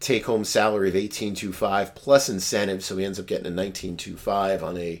 take home salary of 18.25 plus incentive, so he ends up getting a 19.25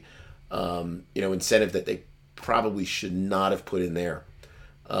 on a incentive that they probably should not have put in there.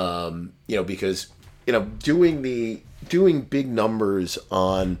 Because doing big numbers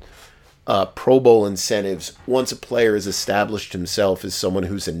on Pro Bowl incentives once a player has established himself as someone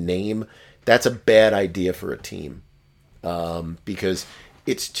who's a name, that's a bad idea for a team, because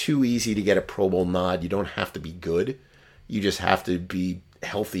it's too easy to get a Pro Bowl nod. You don't have to be good. You just have to be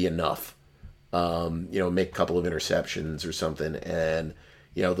healthy enough. Make a couple of interceptions or something, and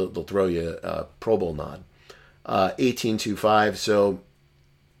they'll throw you a Pro Bowl nod. 18.25. So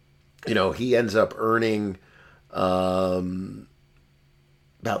he ends up earning about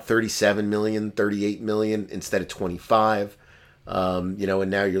 37 million, 38 million instead of 25. And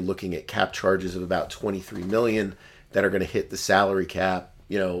now you're looking at cap charges of about 23 million that are going to hit the salary cap,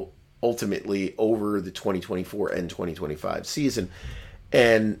 ultimately over the 2024 and 2025 season.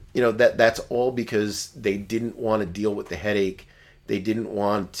 And, that's all because they didn't want to deal with the headache. They didn't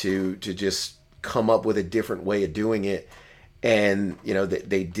want to just come up with a different way of doing it. And,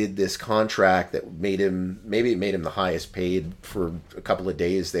 they did this contract that made him the highest paid for a couple of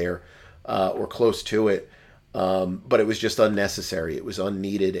days there, or close to it. But it was just unnecessary. It was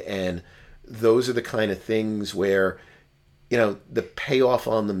unneeded. And those are the kind of things where, the payoff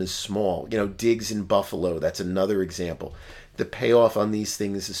on them is small. Diggs in Buffalo, that's another example. The payoff on these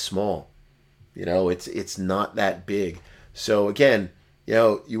things is small. It's not that big. So again,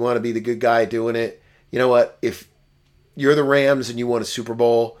 you want to be the good guy doing it. You know what? If you're the Rams and you won a Super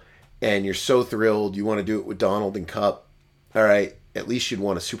Bowl and you're so thrilled, you want to do it with Donald and Cup. All right, at least you'd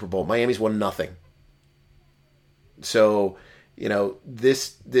won a Super Bowl. Miami's won nothing. So,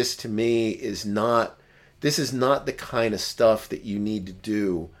 this to me is not the kind of stuff that you need to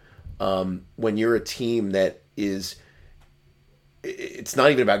do when you're a team that is. It's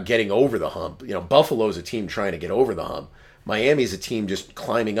not even about getting over the hump. Buffalo's a team trying to get over the hump. Miami's a team just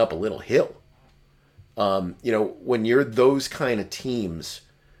climbing up a little hill. When you're those kind of teams,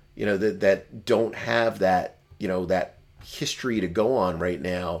 that don't have that, that history to go on right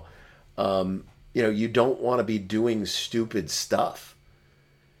now, you don't want to be doing stupid stuff.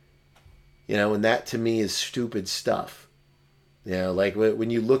 And that to me is stupid stuff. Like when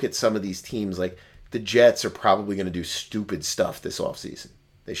you look at some of these teams, like the Jets are probably going to do stupid stuff this offseason.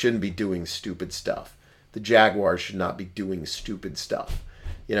 They shouldn't be doing stupid stuff. The Jaguars should not be doing stupid stuff.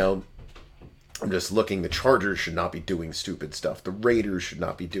 I'm just looking. The Chargers should not be doing stupid stuff. The Raiders should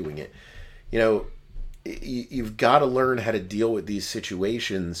not be doing it. You've got to learn how to deal with these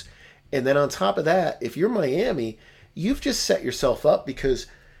situations. And then on top of that, if you're Miami, you've just set yourself up, because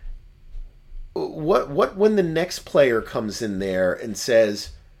what when the next player comes in there and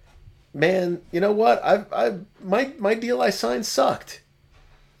says, man, you know what? My deal I signed sucked.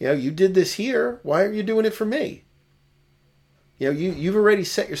 You did this here. Why aren't you doing it for me? You've already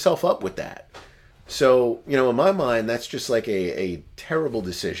set yourself up with that. So, in my mind, that's just like a terrible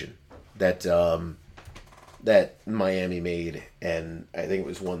decision that Miami made, and I think it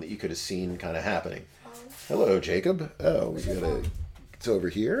was one that you could have seen kind of happening. Hello, Jacob. Oh, it's over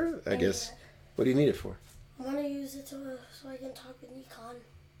here, I guess. What do you need it for? I want to use it so I can talk with Nikon.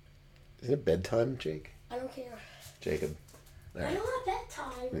 Is it bedtime, Jake? I don't care. Jacob. All right. I don't have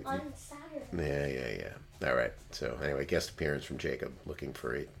bedtime on Saturday. Yeah. All right. So anyway, guest appearance from Jacob, looking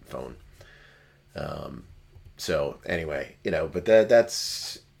for a phone. So anyway, but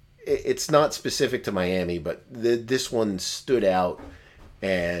that's it's not specific to Miami, but this one stood out,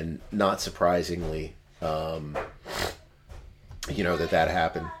 and not surprisingly, that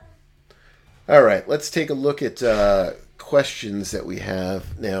happened. All right, let's take a look at questions that we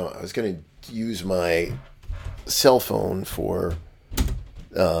have. Now, I was going to use my cell phone for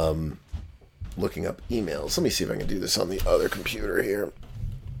looking up emails. Let me see if I can do this on the other computer here.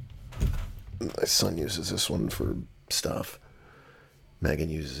 My son uses this one for stuff. Megan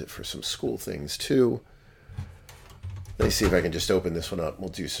uses it for some school things too. Let me see if I can just open this one up. We'll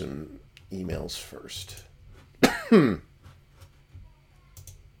do some emails first.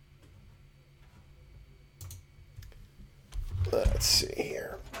 Let's see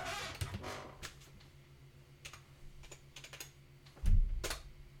here.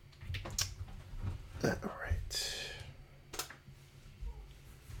 All right.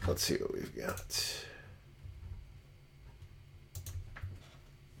 Let's see what we've got.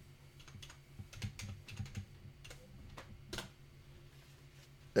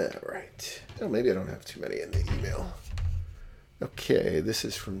 All right. Oh, maybe I don't have too many in the email. Okay, this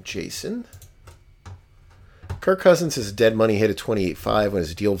is from Jason. Kirk Cousins has a dead money hit at 28.5 when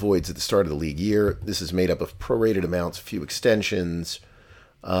his deal voids at the start of the league year. This is made up of prorated amounts, a few extensions.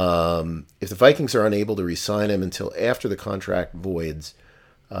 If the Vikings are unable to re-sign him until after the contract voids,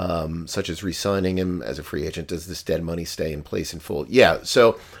 such as re-signing him as a free agent, does this dead money stay in place in full? Yeah,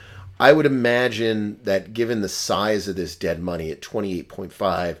 so I would imagine that given the size of this dead money at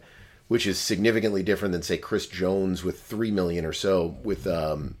 28.5, which is significantly different than, say, Chris Jones with $3 million or so with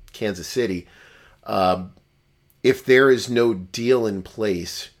Kansas City, if there is no deal in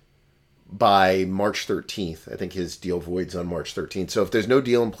place by March 13th, I think his deal voids on March 13th. So if there's no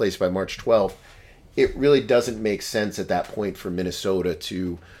deal in place by March 12th, it really doesn't make sense at that point for Minnesota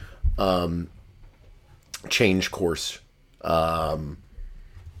to change course and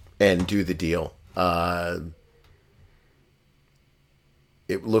do the deal.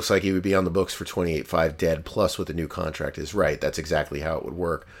 It looks like he would be on the books for 28.5 dead, plus what the new contract is. Right, that's exactly how it would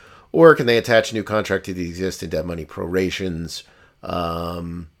work. Or can they attach a new contract to the existing dead money prorations?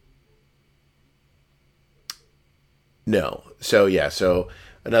 No. So, yeah. So,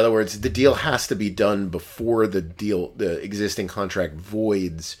 in other words, the deal has to be done before the existing contract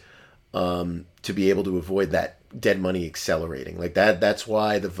voids to be able to avoid that dead money accelerating. Like that. That's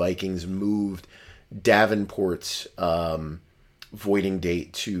why the Vikings moved Davenport's voiding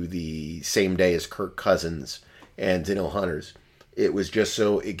date to the same day as Kirk Cousins and Danielle Hunter's. It was just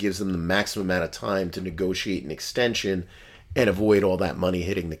so it gives them the maximum amount of time to negotiate an extension and avoid all that money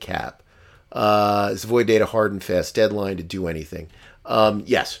hitting the cap. Is the void date a hard and fast deadline to do anything?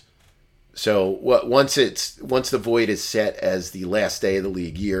 Yes. So once the void is set as the last day of the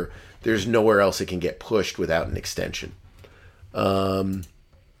league year, there's nowhere else it can get pushed without an extension. I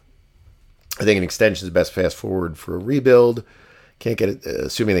think an extension is the best fast forward for a rebuild. Can't get it,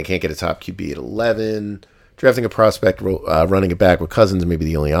 assuming they can't get a top QB at 11. Drafting a prospect, running it back with Cousins may be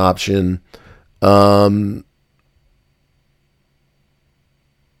the only option. I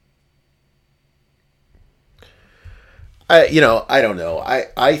don't know.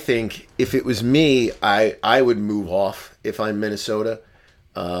 I think if it was me, I would move off if I'm Minnesota.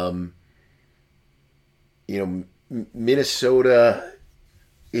 Minnesota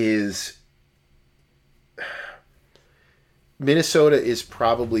is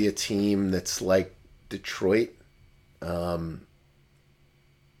probably a team that's like Detroit. I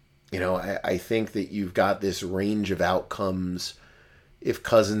think that you've got this range of outcomes. If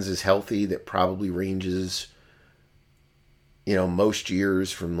Cousins is healthy, that probably ranges, most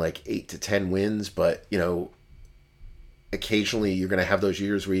years from like 8 to 10 wins. But, occasionally you're going to have those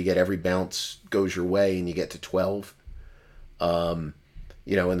years where you get every bounce goes your way and you get to 12. In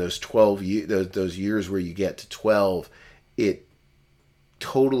those 12 those years where you get to 12, it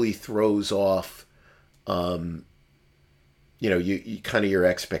totally throws off you kind of your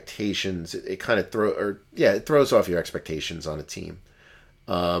expectations. It kind of it throws off your expectations on a team.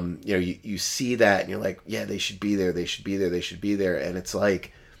 You see that and you're like, yeah, they should be there. They should be there. They should be there. And it's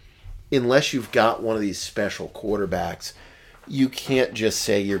like, unless you've got one of these special quarterbacks, you can't just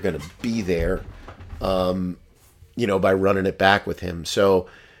say you're going to be there, by running it back with him. So,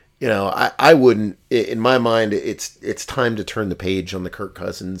 I wouldn't, in my mind, it's time to turn the page on the Kirk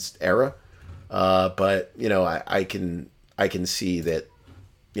Cousins era. But I can see that,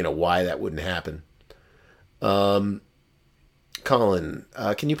 why that wouldn't happen. Colin,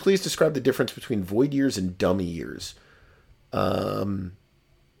 can you please describe the difference between void years and dummy years?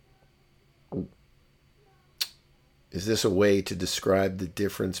 Is this a way to describe the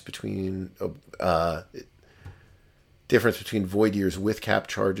difference between void years with cap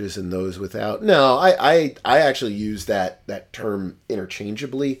charges and those without? No, I actually use that term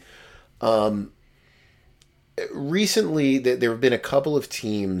interchangeably. Recently, there have been a couple of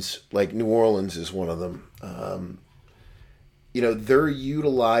teams, like New Orleans is one of them. They're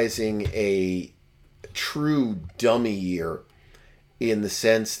utilizing a true dummy year in the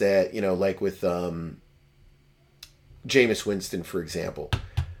sense that, like with Jameis Winston, for example.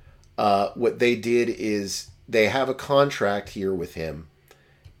 What they did is they have a contract here with him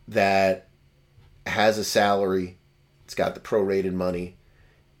that has a salary. It's got the prorated money.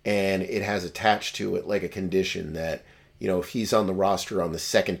 And it has attached to it like a condition that, if he's on the roster on the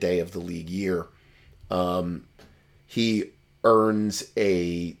second day of the league year, he earns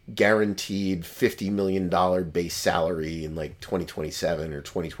a guaranteed $50 million base salary in like 2027 or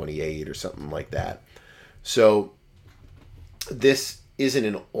 2028 or something like that. So this isn't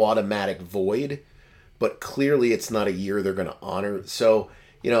an automatic void, but clearly it's not a year they're going to honor. So,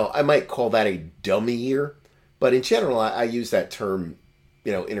 I might call that a dummy year, but in general, I use that term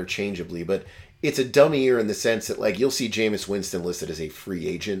interchangeably, but it's a dummy year in the sense that, like, you'll see Jameis Winston listed as a free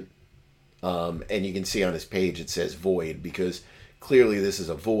agent And you can see on his page it says void, because clearly this is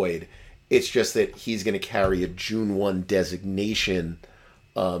a void. It's just that he's going to carry a June 1 designation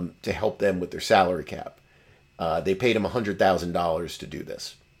to help them with their salary cap. They paid him $100,000 to do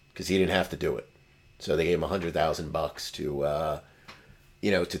this because he didn't have to do it. So they gave him $100,000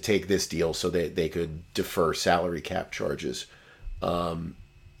 to, to take this deal so that they could defer salary cap charges.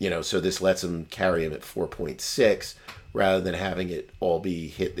 So this lets him carry him at 4.6 rather than having it all be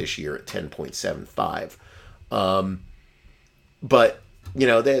hit this year at 10.75. But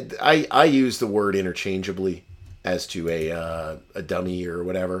I use the word interchangeably as to a dummy year or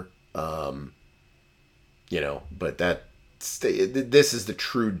whatever. But this is the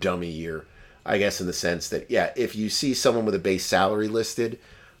true dummy year, I guess, in the sense that, if you see someone with a base salary listed,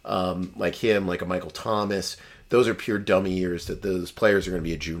 like him, like a Michael Thomas, those are pure dummy years that those players are going to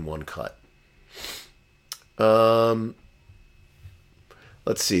be a June 1 cut.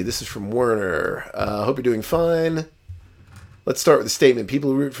 Let's see. This is from Werner. Hope you're doing fine. Let's start with the statement.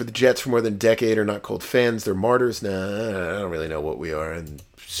 People who root for the Jets for more than a decade are not called fans. They're martyrs. Nah, I don't really know what we are. And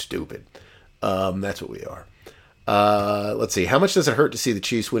stupid. That's what we are. Let's see. How much does it hurt to see the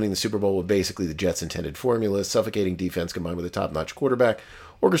Chiefs winning the Super Bowl with basically the Jets' intended formula? Suffocating defense combined with a top-notch quarterback,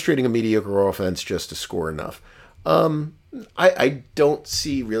 orchestrating a mediocre offense just to score enough. I don't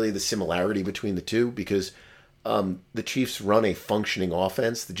see really the similarity between the two, because the Chiefs run a functioning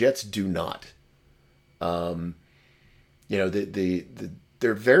offense. The Jets do not. They're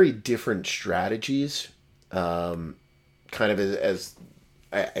very different strategies. Kind of as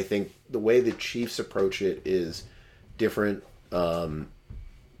I think the way the Chiefs approach it is different, than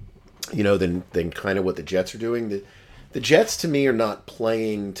kind of what the Jets are doing. The Jets, to me, are not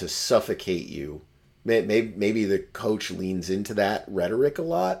playing to suffocate you. Maybe the coach leans into that rhetoric a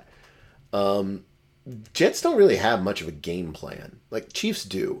lot. Jets don't really have much of a game plan like Chiefs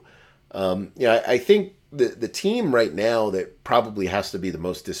do. I think the team right now that probably has to be the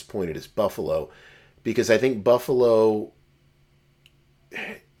most disappointed is Buffalo, because I think Buffalo,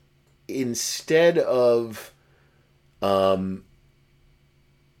 instead of, I'm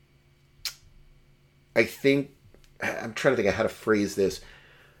trying to think of how to phrase this.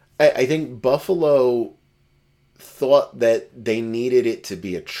 I think Buffalo thought that they needed it to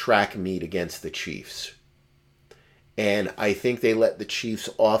be a track meet against the Chiefs. And I think they let the Chiefs'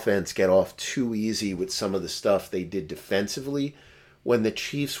 offense get off too easy with some of the stuff they did defensively, when the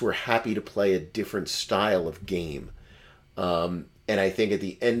Chiefs were happy to play a different style of game. And I think at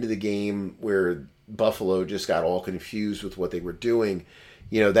the end of the game, where Buffalo just got all confused with what they were doing,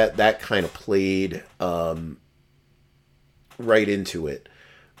 that kind of played right into it.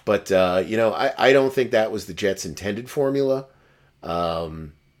 But, I don't think that was the Jets' intended formula. I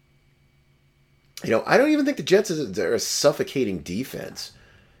don't even think the Jets are a suffocating defense.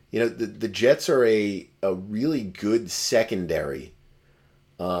 The Jets are a really good secondary.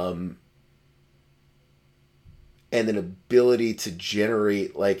 And an ability to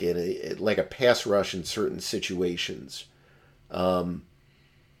generate like a pass rush in certain situations.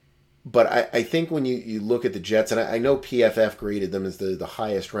 But I think when you look at the Jets, and I know PFF graded them as the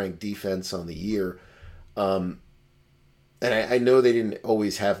highest ranked defense on the year, and I know they didn't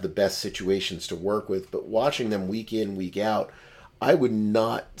always have the best situations to work with, but watching them week in, week out, I would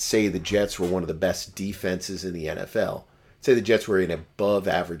not say the Jets were one of the best defenses in the NFL. I'd say the Jets were an above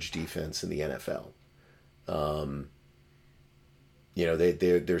average defense in the NFL.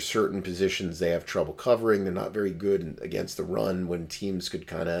 There's certain positions they have trouble covering. They're not very good against the run when teams could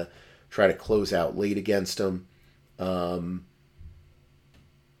kind of try to close out late against them. And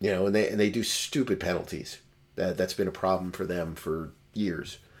they do stupid penalties. That's been a problem for them for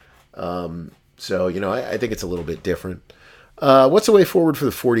years. I think it's a little bit different. What's the way forward for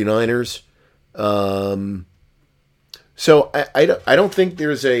the 49ers? So I don't think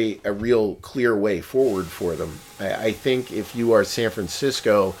there's a real clear way forward for them. I think if you are San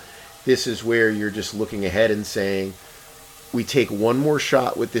Francisco, this is where you're just looking ahead and saying, we take one more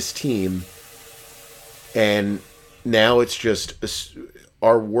shot with this team, and now it's just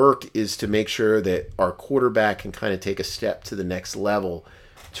our work is to make sure that our quarterback can kind of take a step to the next level,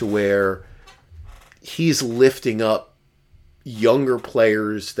 to where he's lifting up younger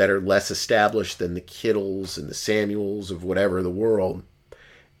players that are less established than the Kittles and the Samuels of whatever the world,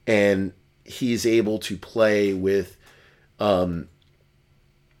 and he's able to play with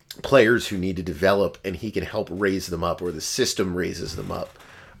players who need to develop, and he can help raise them up, or the system raises them up.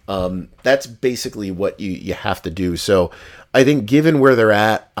 That's basically what you have to do. So I think given where they're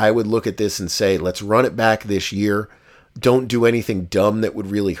at, I would look at this and say, let's run it back this year. Don't do anything dumb that would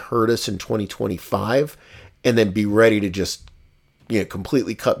really hurt us in 2025, and then be ready to just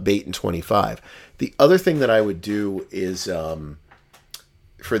completely cut bait in 25. The other thing that I would do is,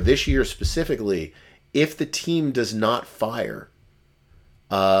 for this year specifically, if the team does not fire,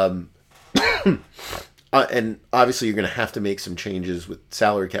 and obviously you're going to have to make some changes with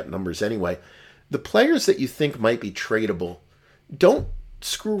salary cap numbers anyway, the players that you think might be tradable, don't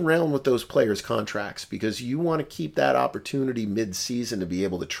screw around with those players' contracts, because you want to keep that opportunity mid-season to be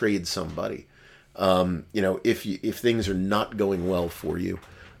able to trade somebody. If things are not going well for you,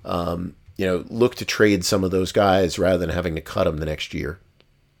 look to trade some of those guys rather than having to cut them the next year.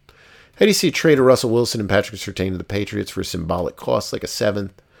 How do you see a trade of Russell Wilson and Patrick Surtain to the Patriots for a symbolic cost, like a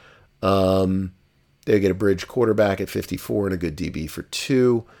 7th? They get a bridge quarterback at 54 and a good DB for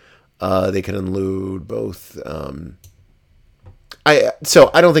 2. They can unload both. I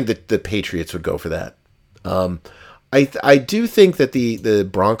don't think that the Patriots would go for that. I do think that the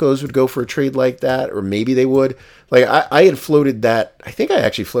Broncos would go for a trade like that, or maybe they would. Like I had floated that. I think I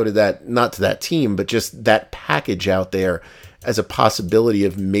actually floated that, not to that team, but just that package out there as a possibility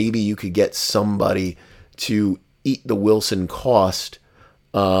of maybe you could get somebody to eat the Wilson cost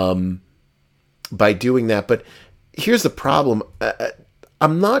by doing that. But here's the problem.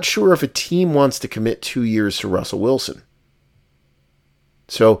 I'm not sure if a team wants to commit 2 years to Russell Wilson.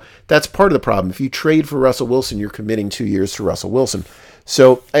 So that's part of the problem. If you trade for Russell Wilson, you're committing 2 years to Russell Wilson.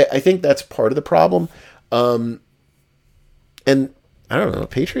 So I think that's part of the problem. And I don't know.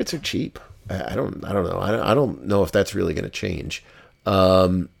 Patriots are cheap. I don't know. I don't know if that's really going to change.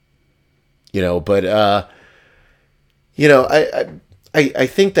 I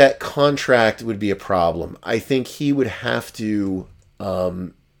think that contract would be a problem. I think he would have to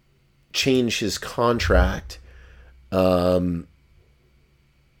change his contract. I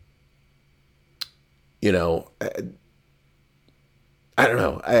don't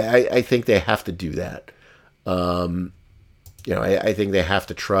know. I think they have to do that. I think they have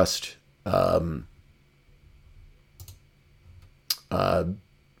to trust. What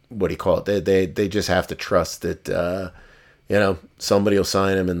do you call it? They just have to trust that somebody will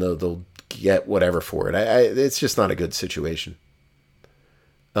sign him and they'll get whatever for it. It's just not a good situation.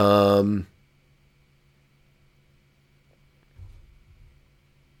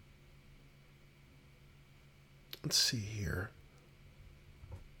 Let's see here.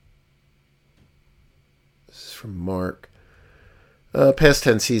 This is from Mark. Past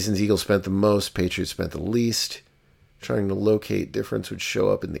 10 seasons, Eagles spent the most, Patriots spent the least. Trying to locate difference would show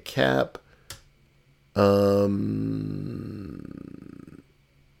up in the cap. I'll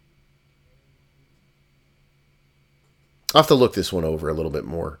have to look this one over a little bit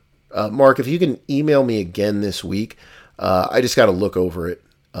more. Mark, if you can email me again this week, I just got to look over it.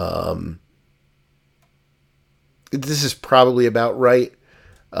 This is probably about right,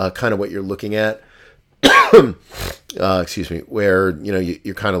 kind of what you're looking at. Excuse me, where,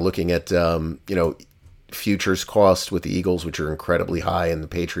 you're kind of looking at, futures cost with the Eagles, which are incredibly high, and the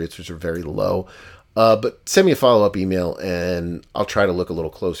Patriots, which are very low. But send me a follow-up email, and I'll try to look a little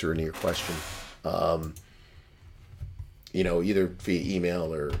closer into your question. Either via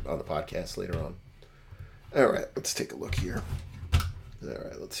email or on the podcast later on. All right, let's take a look here. All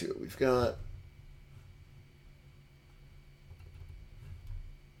right, let's see what we've got.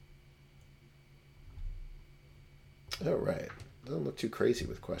 All right. Doesn't look too crazy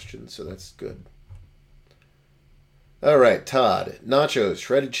with questions, so that's good. All right, Todd. Nachos,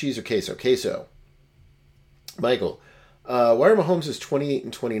 shredded cheese or queso? Queso. Michael, why are Mahomes' 28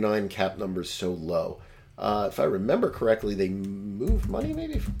 and 29 cap numbers so low? If I remember correctly, they moved money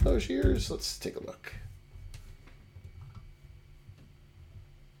maybe from those years. Let's take a look.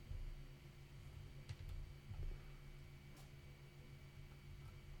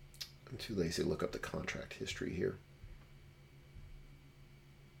 I'm too lazy to look up the contract history here.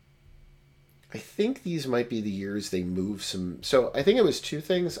 I think these might be the years they moved some. So I think it was two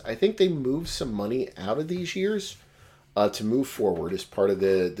things. I think they moved some money out of these years to move forward as part of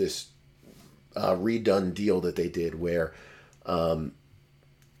this redone deal that they did, where I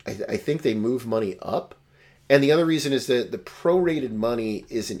think they moved money up. And the other reason is that the prorated money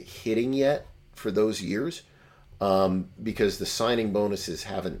isn't hitting yet for those years because the signing bonuses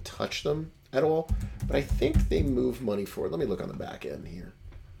haven't touched them at all. But I think they moved money forward. Let me look on the back end here.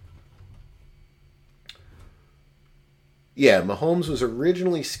 Yeah, Mahomes was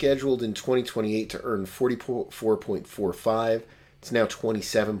originally scheduled in 2028 to earn 44.45. It's now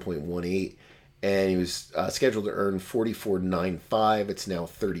 27.18. And he was scheduled to earn 44.95. It's now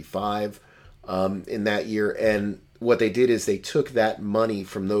 35 in that year. And what they did is they took that money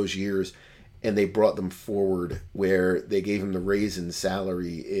from those years and they brought them forward, where they gave him the raise in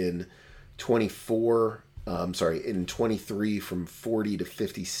salary in 24 In 23 from 40 to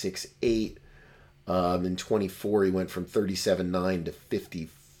 56.8. In 24 he went from 37.9 to 50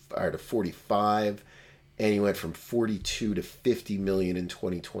 or to 45, and he went from 42 to 50 million in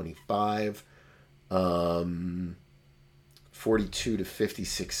 2025. 42 to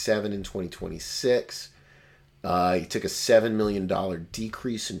 56.7 in 2026. He took a $7 million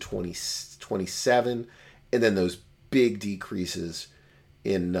decrease in 2027, and then those big decreases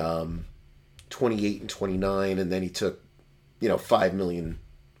in 28 and 29, and then he took, 5 million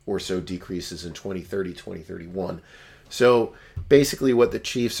or so decreases in 2030, 2031. So basically what the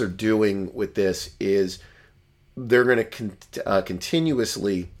Chiefs are doing with this is they're going to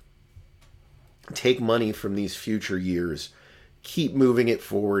continuously take money from these future years, keep moving it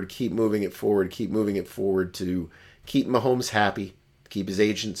forward to keep Mahomes happy, keep his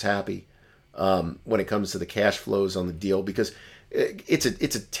agents happy when it comes to the cash flows on the deal, because it's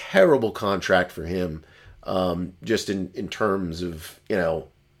a terrible contract for him, just in terms of,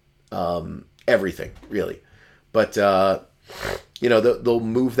 everything, really. But, they'll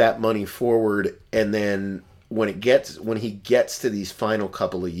move that money forward, and then when he gets to these final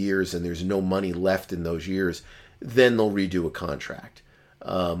couple of years and there's no money left in those years, then they'll redo a contract.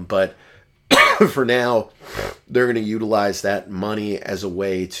 But for now, they're going to utilize that money as a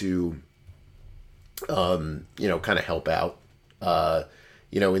way to, kind of help out,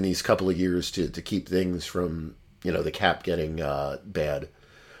 in these couple of years to keep things from, the cap getting bad.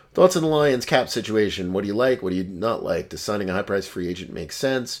 Thoughts on the Lions cap situation? What do you like? What do you not like? Does signing a high-priced free agent make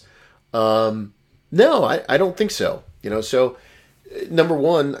sense? No, I don't think so. So number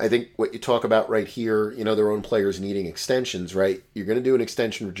one, I think what you talk about right here, their own players needing extensions, right? You're going to do an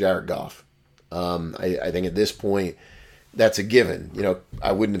extension for Jared Goff. I think at this point, that's a given.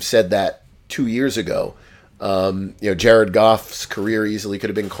 I wouldn't have said that 2 years ago. Jared Goff's career easily could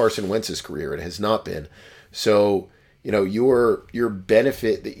have been Carson Wentz's career. It has not been. So, your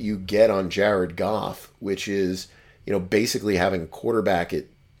benefit that you get on Jared Goff, which is, basically having a quarterback at,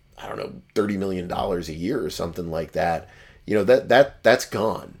 I don't know, $30 million a year or something like that, that's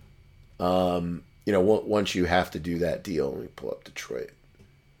gone. Once you have to do that deal. Let me pull up Detroit.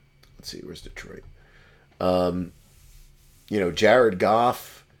 Let's see, where's Detroit? Jared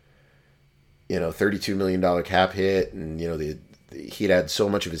Goff, $32 million cap hit, and, he'd had so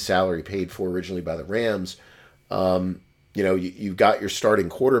much of his salary paid for originally by the Rams. You've got your starting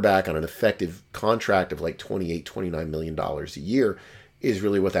quarterback on an effective contract of like $28-29 million a year is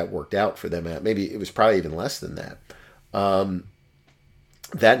really what that worked out for them at. Maybe it was probably even less than that.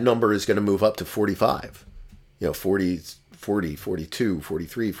 That number is going to move up to 45, 40, 42,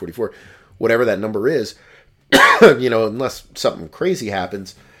 43, 44, whatever that number is, unless something crazy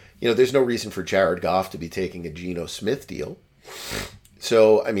happens, there's no reason for Jared Goff to be taking a Geno Smith deal.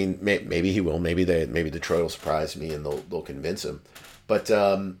 So, I mean, maybe he will. Maybe Detroit will surprise me and they'll convince him. But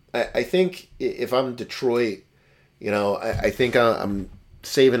I think if I'm Detroit, I think I'm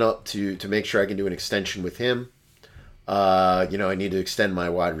saving up to make sure I can do an extension with him. I need to extend my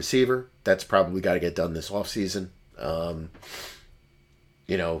wide receiver. That's probably got to get done this offseason.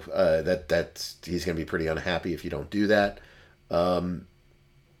 That's he's going to be pretty unhappy if you don't do that.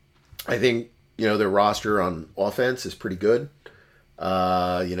 I think, their roster on offense is pretty good.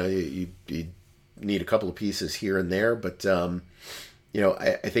 You need a couple of pieces here and there, but, I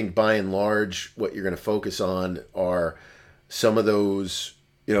think by and large, what you're going to focus on are some of those,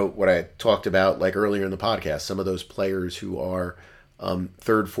 what I talked about like earlier in the podcast, some of those players who are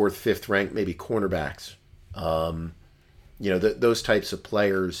third, fourth, fifth ranked, maybe cornerbacks, those types of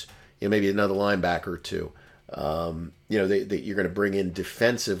players, maybe another linebacker or two, that you're going to bring in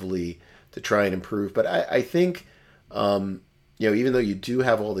defensively to try and improve. But I think, even though you do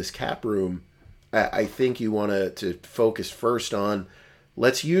have all this cap room, I think you want to focus first on,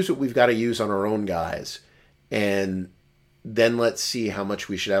 let's use what we've got to use on our own guys, and then let's see how much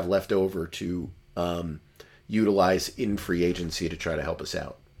we should have left over to utilize in free agency to try to help us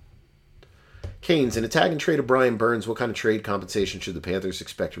out. Canes, in a tag and trade of Brian Burns, what kind of trade compensation should the Panthers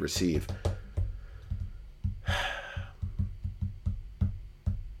expect to receive?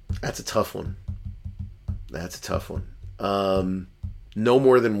 That's a tough one. No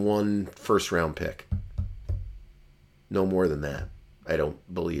more than one first-round pick. No more than that, I don't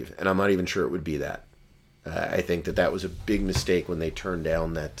believe. And I'm not even sure it would be that. I think that was a big mistake when they turned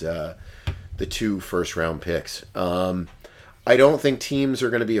down that the 2 first-round picks. I don't think teams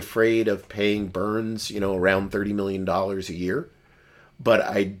are going to be afraid of paying Burns, around $30 million a year. But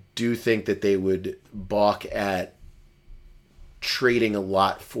I do think that they would balk at trading a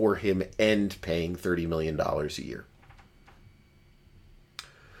lot for him and paying $30 million a year.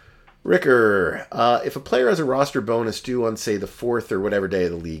 Ricker, if a player has a roster bonus due on, say, the 4th or whatever day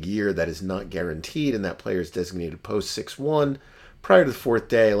of the league year that is not guaranteed and that player is designated post 6-1 prior to the 4th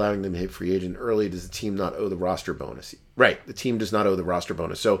day, allowing them to hit free agent early, does the team not owe the roster bonus? Right, the team does not owe the roster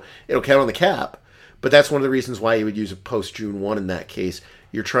bonus. So it'll count on the cap, but that's one of the reasons why you would use a post June 1 in that case.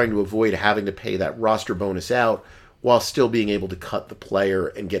 You're trying to avoid having to pay that roster bonus out while still being able to cut the player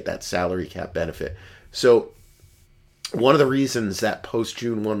and get that salary cap benefit. So one of the reasons that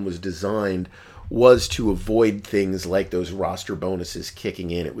post-June 1 was designed was to avoid things like those roster bonuses kicking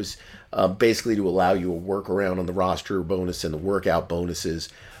in. It was basically to allow you a workaround on the roster bonus and the workout bonuses,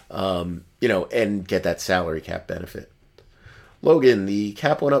 and get that salary cap benefit. Logan, the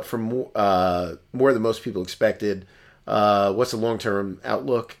cap went up from more than most people expected. What's the long-term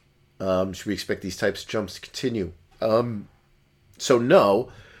outlook? Should we expect these types of jumps to continue? So no.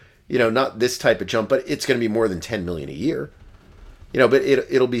 Not this type of jump, but it's going to be more than $10 million a year. But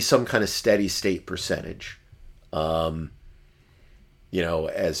it'll be some kind of steady state percentage. As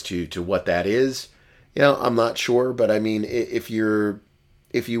to what that is, I'm not sure. But I mean, if you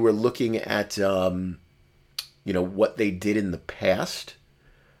were looking at, what they did in the past,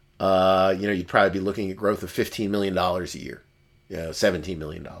 you'd probably be looking at growth of $15 million a year, $17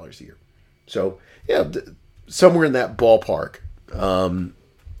 million a year. So somewhere in that ballpark.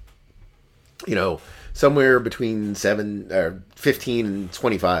 Somewhere between 15 and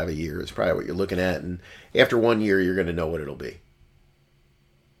 25 a year is probably what you're looking at. And after 1 year, you're going to know what it'll be.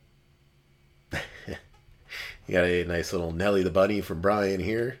 You got a nice little Nelly the Bunny from Brian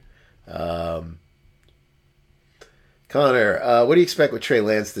here. Connor, what do you expect with Trey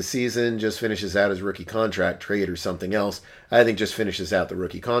Lance this season? Just finishes out his rookie contract, trade or something else? I think just finishes out the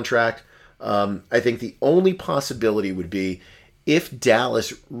rookie contract. I think the only possibility would be if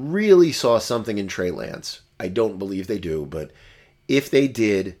Dallas really saw something in Trey Lance. I don't believe they do, but if they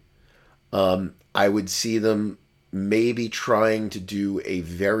did, I would see them maybe trying to do a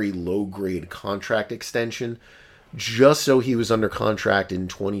very low-grade contract extension just so he was under contract in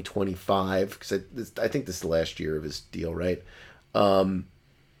 2025, because I think this is the last year of his deal, right?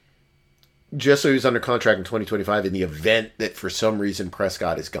 Just so he was under contract in 2025 in the event that for some reason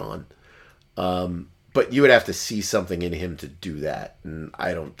Prescott is gone. But you would have to see something in him to do that, and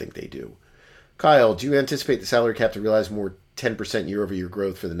I don't think they do. Kyle, do you anticipate the salary cap to realize more 10% year-over-year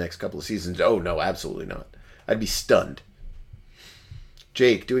growth for the next couple of seasons? Oh, no, absolutely not. I'd be stunned.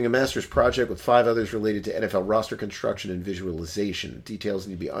 Jake, doing a master's project with 5 others related to NFL roster construction and visualization. Details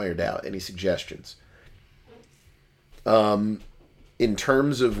need to be ironed out. Any suggestions? In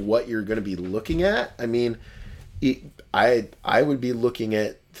terms of what you're going to be looking at, I mean, I would be looking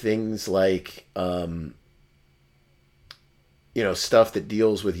at things like, stuff that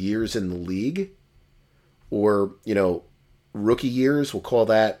deals with years in the league, or, rookie years. We'll call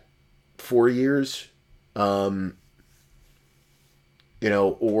that 4 years, veterans,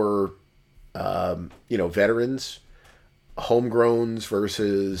 homegrowns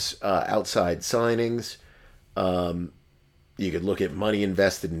versus outside signings. You could look at money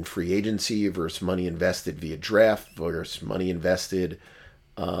invested in free agency versus money invested via draft versus money invested,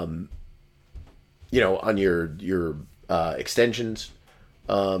 on your extensions,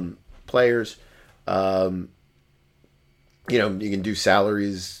 players. You can do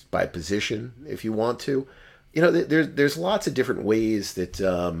salaries by position if you want to. There's lots of different ways that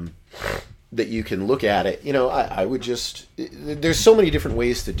you can look at it. I would just, there's so many different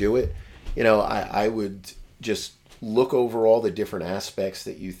ways to do it. I would just look over all the different aspects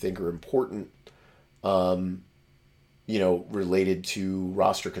that you think are important, related to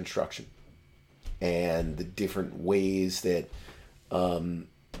roster construction and the different ways that,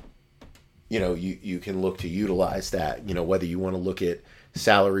 you can look to utilize that, whether you want to look at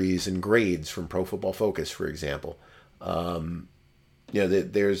salaries and grades from Pro Football Focus, for example.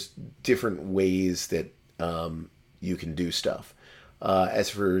 There's different ways that you can do stuff. As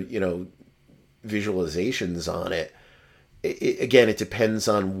for, visualizations on it, again, it depends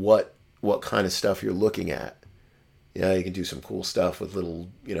on what kind of stuff you're looking at. You can do some cool stuff with little,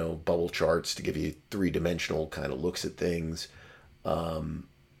 bubble charts to give you 3-dimensional kind of looks at things.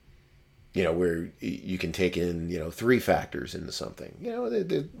 Where you can take in, 3 factors into something.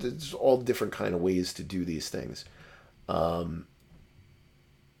 There's all different kind of ways to do these things. I'd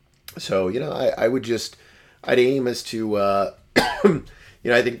aim as to,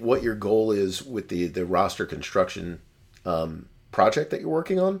 I think what your goal is with the roster construction project that you're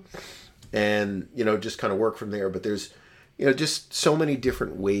working on, and, just kind of work from there. But there's, just so many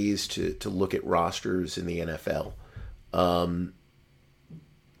different ways to look at rosters in the NFL. And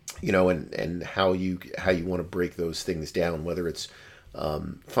how you want to break those things down, whether it's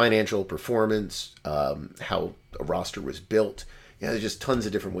financial performance, how a roster was built. Yeah, there's just tons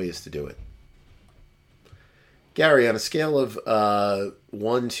of different ways to do it. Gary, on a scale of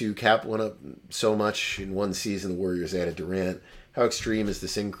 1 to Cap went up so much in one season, the Warriors added Durant. How extreme is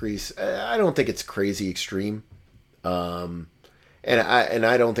this increase? I don't think it's crazy extreme. And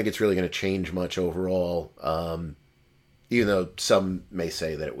I don't think it's really going to change much overall, even though some may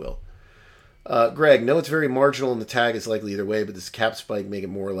say that it will. Greg, no, it's very marginal and the tag is likely either way, but does cap spike make it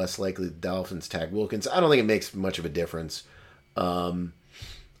more or less likely the Dolphins tag Wilkins? I don't think it makes much of a difference.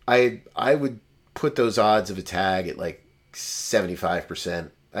 I would put those odds of a tag at like 75%.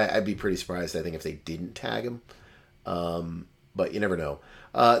 I'd be pretty surprised, I think, if they didn't tag him. But you never know.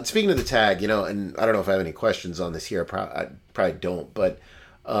 Speaking of the tag, and I don't know if I have any questions on this here. I probably don't. But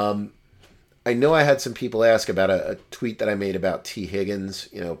I know I had some people ask about a tweet that I made about T. Higgins.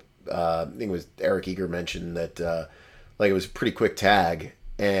 I think it was Eric Eager mentioned that it was a pretty quick tag.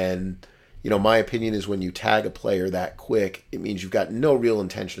 And, my opinion is when you tag a player that quick, it means you've got no real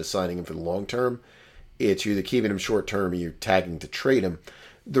intention of signing him for the long term. It's you're either keeping him short term or you're tagging to trade him.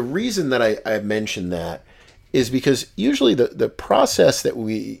 The reason that I mentioned that is because usually the process that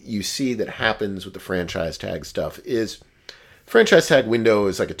you see that happens with the franchise tag stuff is franchise tag window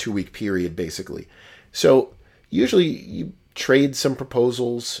is like a 2-week period, basically. So usually you trade some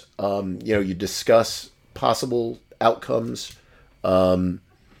proposals, you discuss possible outcomes,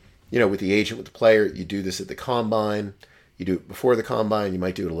 with the agent, with the player. You do this at the combine. You do it before the combine. You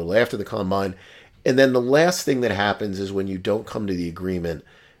might do it a little after the combine. And then the last thing that happens is when you don't come to the agreement,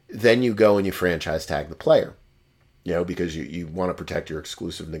 then you go and you franchise tag the player, because you want to protect your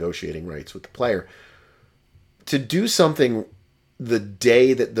exclusive negotiating rights with the player. To do something the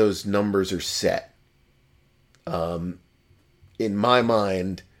day that those numbers are set, in my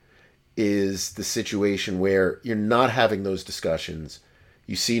mind, is the situation where you're not having those discussions.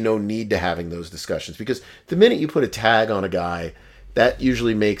 You see no need to having those discussions because the minute you put a tag on a guy, that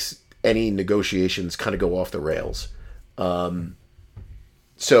usually makes any negotiations kind of go off the rails.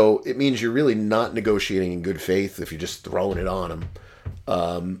 So it means you're really not negotiating in good faith if you're just throwing it on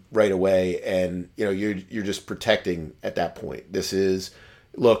them right away, and you're just protecting at that point. This is,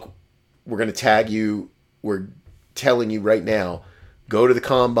 look, we're going to tag you. We're telling you right now, go to the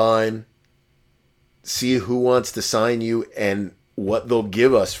combine, see who wants to sign you and what they'll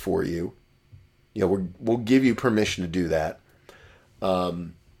give us for you. We'll give you permission to do that. They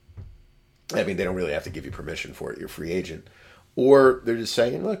don't really have to give you permission for it. You're a free agent. Or they're just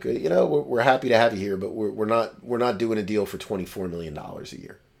saying, look, we're happy to have you here, but we're not doing a deal for $24 million a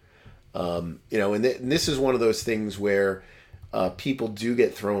year. And this is one of those things where people do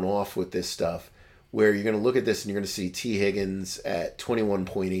get thrown off with this stuff, where you're going to look at this and you're going to see T. Higgins at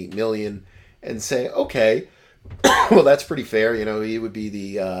 $21.8 million and say, okay, well, that's pretty fair. He would be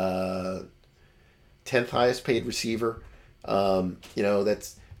the 10th highest paid receiver.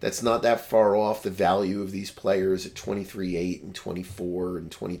 That's not that far off the value of these players at 23.8 and 24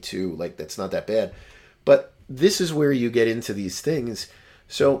 and 22. Like, that's not that bad. But this is where you get into these things.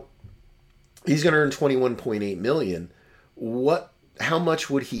 So he's going to earn $21.8 million. How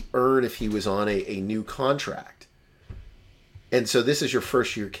much would he earn if he was on a new contract? And so this is your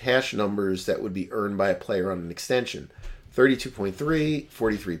first year cash numbers that would be earned by a player on an extension. 32.3,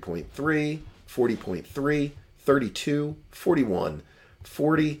 43.3, 40.3, 32, 41,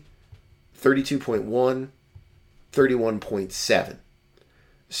 40, 32.1, 31.7.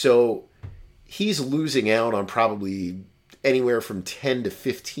 So he's losing out on probably anywhere from $10 to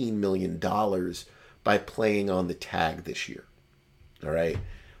 $15 million by playing on the tag this year. All right.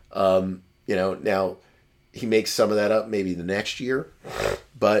 Now he makes some of that up maybe the next year,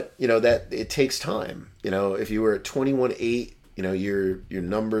 but that it takes time. If you were at 21.8, your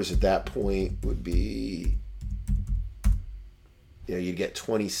numbers at that point would be, you'd get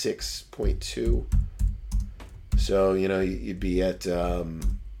 26.2. So, you'd be at,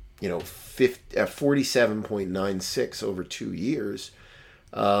 47.96 over 2 years.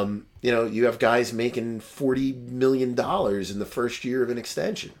 You have guys making $40 million in the first year of an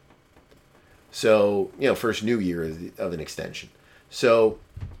extension. So, first new year of an extension. So,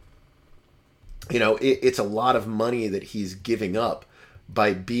 it's a lot of money that he's giving up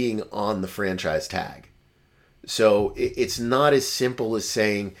by being on the franchise tag. So it's not as simple as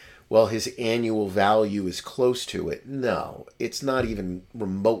saying, well, his annual value is close to it. No, it's not even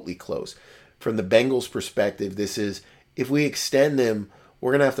remotely close. From the Bengals' perspective, this is, if we extend him,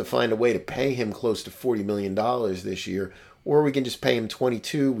 we're going to have to find a way to pay him close to $40 million this year, or we can just pay him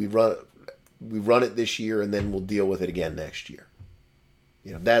 22. We run it this year, and then we'll deal with it again next year.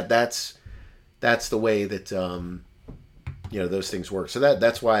 That's the way that those things work. So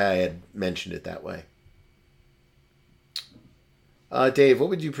that's why I had mentioned it that way. Dave, what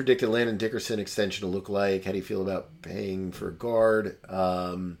would you predict a Landon Dickerson extension to look like? How do you feel about paying for a guard?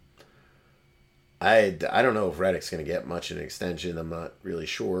 I don't know if Redick's going to get much in an extension. I'm not really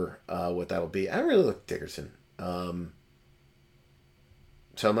sure what that'll be. I don't really look at Dickerson. So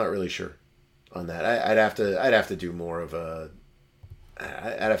I'm not really sure on that. I'd have to do more of a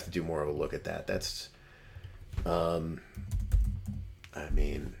look at that. That's I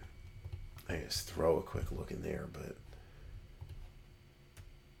mean, I just throw a quick look in there, but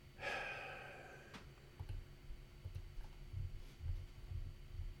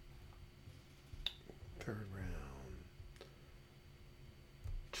third round.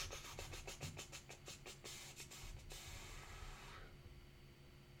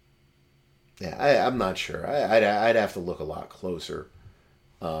 Yeah, I'm not sure. I'd have to look a lot closer,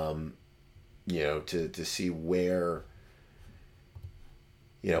 to see where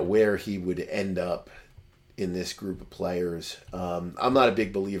he would end up in this group of players. I'm not a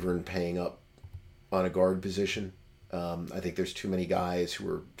big believer in paying up on a guard position. I think there's too many guys who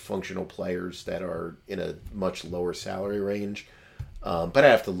are functional players that are in a much lower salary range. But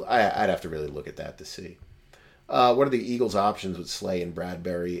I'd have to really look at that to see. What are the Eagles' options with Slay and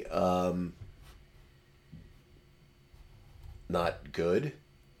Bradbury? Not good.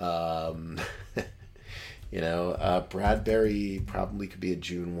 Bradbury probably could be a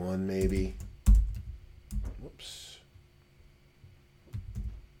June 1, maybe. Whoops.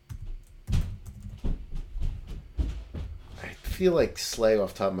 I feel like Slay,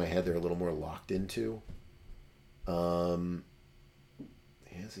 off the top of my head, they're a little more locked into. He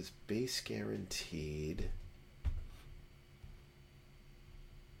has his base guaranteed.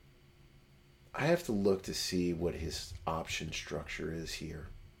 I have to look to see what his option structure is here.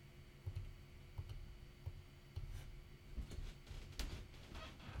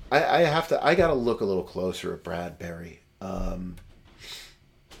 I gotta look a little closer at Bradbury.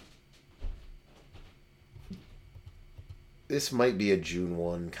 This might be a June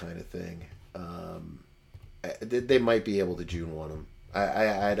 1 kind of thing. They might be able to June 1 him.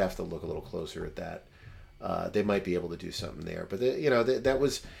 I'd have to look a little closer at that. They might be able to do something there, but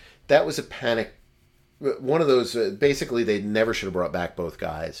that was a panic. One of those. Basically, they never should have brought back both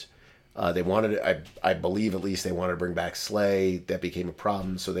guys. They wanted, I believe at least they wanted to bring back Slay. That became a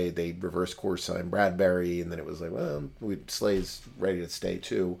problem, so they reversed course, signed Bradbury, and then it was like, well, Slay's ready to stay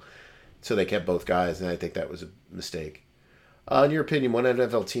too, so they kept both guys, and I think that was a mistake. In your opinion, what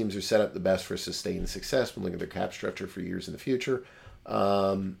NFL teams are set up the best for sustained success when looking at their cap structure for years in the future?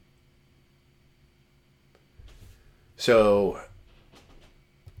 So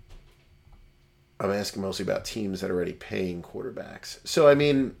I'm asking mostly about teams that are already paying quarterbacks. So, I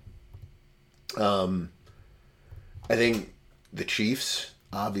mean, I think the Chiefs,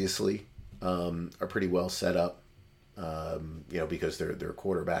 obviously, are pretty well set up, because their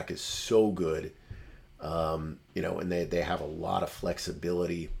quarterback is so good, and they have a lot of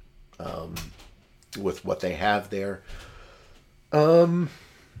flexibility with what they have there. The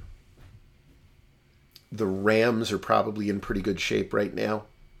Rams are probably in pretty good shape right now.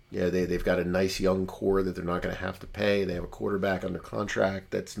 Yeah, they've got a nice young core that they're not going to have to pay. They have a quarterback under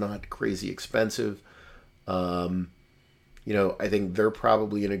contract that's not crazy expensive. I think they're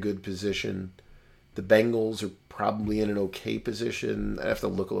probably in a good position. The Bengals are probably in an okay position. I have to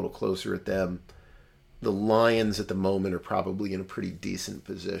look a little closer at them. The Lions at the moment are probably in a pretty decent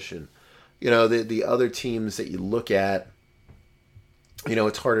position. The other teams that you look at,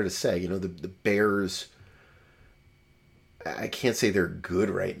 it's harder to say. The Bears, I can't say they're good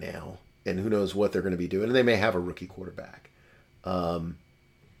right now, and who knows what they're going to be doing. And they may have a rookie quarterback.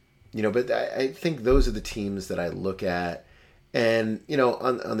 But I think those are the teams that I look at. And,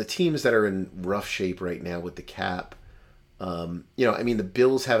 on the teams that are in rough shape right now with the cap, the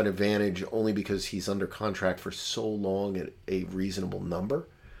Bills have an advantage only because he's under contract for so long at a reasonable number.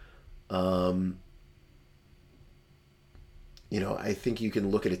 I think you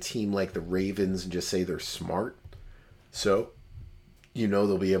can look at a team like the Ravens and just say they're smart. So,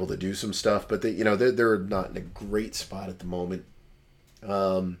 they'll be able to do some stuff, but they're not in a great spot at the moment.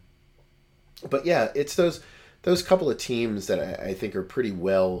 But yeah, it's those couple of teams that I think are pretty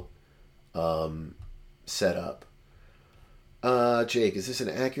well set up. Jake, is this an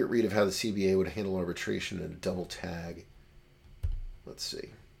accurate read of how the CBA would handle arbitration and a double tag? Let's see.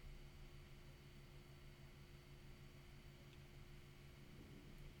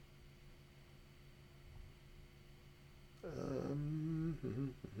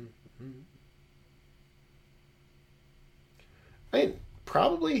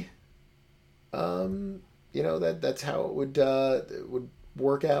 Probably. that's how it would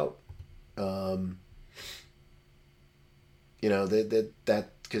work out. That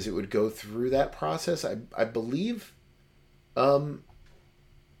because it would go through that process. I believe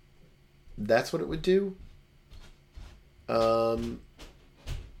that's what it would do.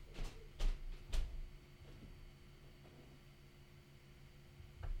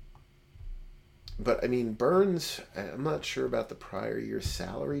 But I mean, Burns, I'm not sure about the prior year's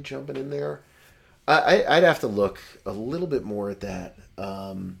salary jumping in there. I'd have to look a little bit more at that.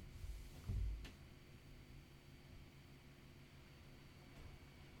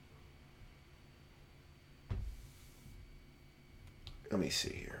 Let me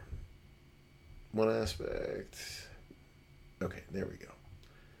see here. One aspect. Okay, there we go.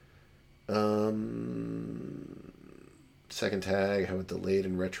 Second tag, how a delayed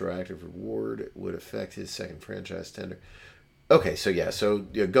and retroactive reward would affect his second franchise tender. Okay, so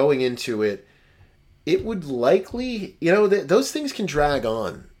going into it, it would likely, those things can drag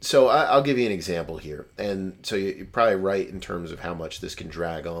on. So I'll give you an example here. And so you're probably right in terms of how much this can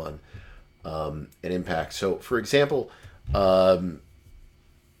drag on and impact. So, for example, I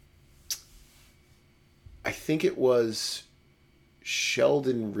think it was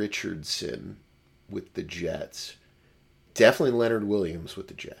Sheldon Richardson with the Jets. Definitely Leonard Williams with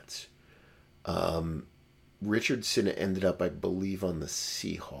the Jets. Richardson ended up, I believe, on the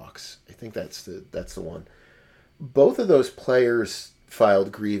Seahawks. I think that's the one. Both of those players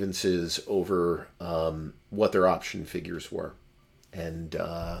filed grievances over what their option figures were, and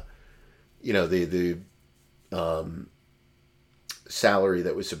the salary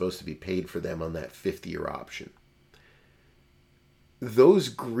that was supposed to be paid for them on that 5th-year option. Those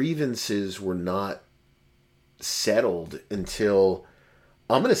grievances were not settled until,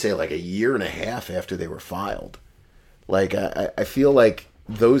 I'm going to say, like a year and a half after they were filed. Like, I feel like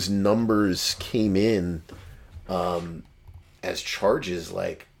those numbers came in as charges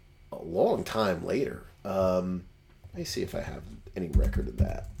like a long time later. Let me see if I have any record of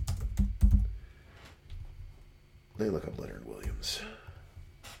that. Let me look up Leonard Williams.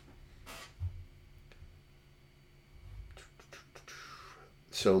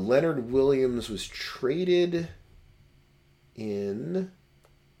 So Leonard Williams was traded in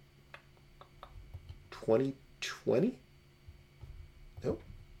 2020? Nope.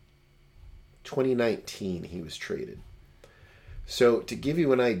 2019 he was traded. So to give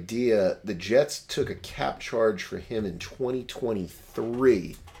you an idea, the Jets took a cap charge for him in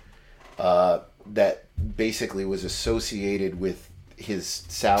 2023 that basically was associated with his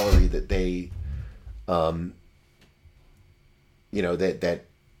salary that they, that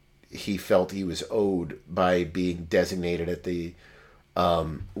he felt he was owed by being designated at the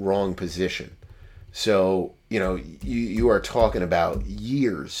wrong position. So, you are talking about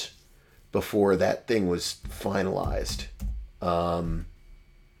years before that thing was finalized. Let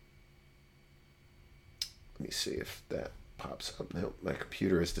me see if that pops up. Nope, my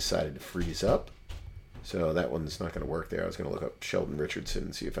computer has decided to freeze up. So that one's not going to work there. I was going to look up Sheldon Richardson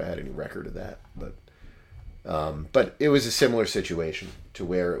and see if I had any record of that. But it was a similar situation to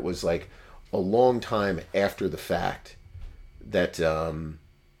where it was like a long time after the fact that,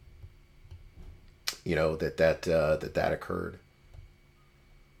 that occurred.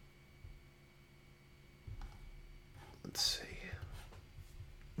 Let's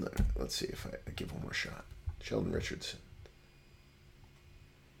see if I give one more shot. Sheldon Richardson.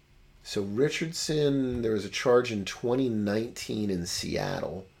 So Richardson, there was a charge in 2019 in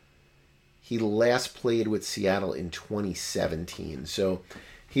Seattle. He last played with Seattle in 2017. So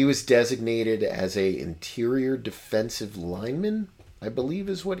he was designated as a interior defensive lineman, I believe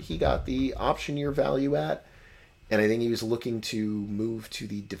is what he got the option year value at. And I think he was looking to move to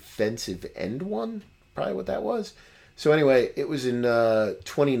the defensive end one, probably what that was. So anyway, it was in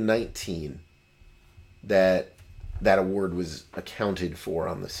 2019 that award was accounted for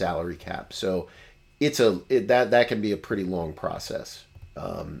on the salary cap. So that can be a pretty long process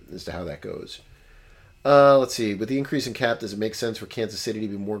as to how that goes. Let's see. With the increase in cap, does it make sense for Kansas City to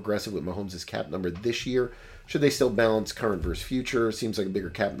be more aggressive with Mahomes' cap number this year? Should they still balance current versus future? Seems like a bigger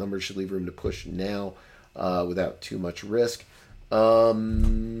cap number should leave room to push now without too much risk.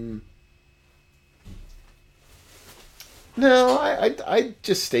 No, I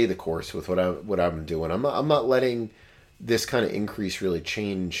just stay the course with what I'm doing. I'm not letting this kind of increase really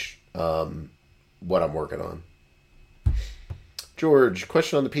change what I'm working on. George,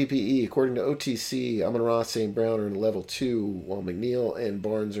 question on the PPE. According to OTC, Amon-Ra, St. Brown are in level 2, while McNeil and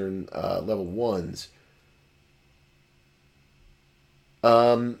Barnes are in level 1s.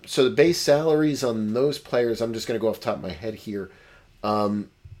 So the base salaries on those players, I'm just going to go off the top of my head here.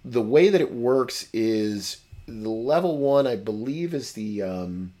 the way that it works is the level 1, I believe, is the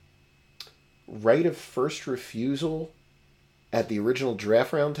right of first refusal at the original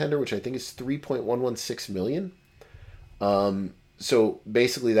draft round tender, which I think is 3.116 million. So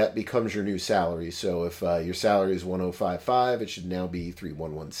basically that becomes your new salary. So if your salary is 1,055, it should now be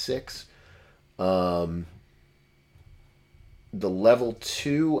 3,116. The level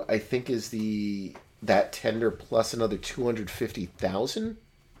 2, I think, is that tender plus another 250,000.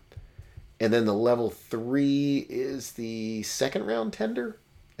 And then the level 3 is the second round tender,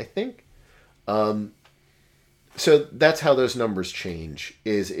 I think. So that's how those numbers change.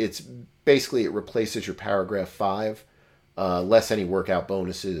 It's basically, it replaces your paragraph 5, less any workout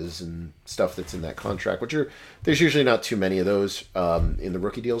bonuses and stuff that's in that contract, there's usually not too many of those in the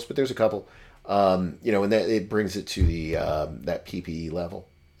rookie deals, but there's a couple. And that it brings it to the that PPE level,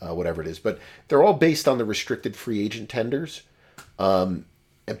 whatever it is. But they're all based on the restricted free agent tenders.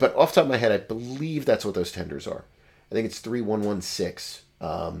 But off the top of my head, I believe that's what those tenders are. I think it's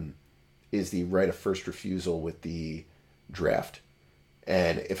 3,116. Is the right of first refusal with the draft.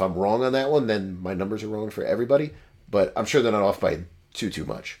 And if I'm wrong on that one, then my numbers are wrong for everybody. But I'm sure they're not off by too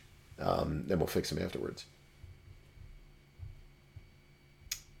much. Then we'll fix them afterwards.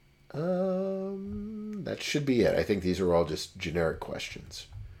 That should be it. I think these are all just generic questions.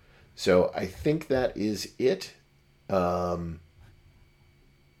 So I think that is it.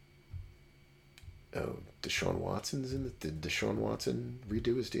 Deshaun Watson's in it. Did Deshaun Watson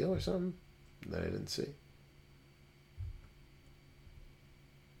redo his deal or something that I didn't see?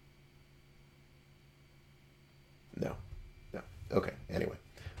 No. Okay. Anyway.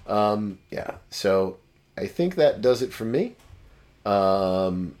 Yeah. So I think that does it for me.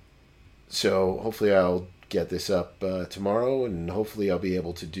 So hopefully I'll get this up tomorrow, and hopefully I'll be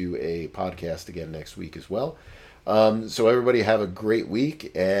able to do a podcast again next week as well. So everybody have a great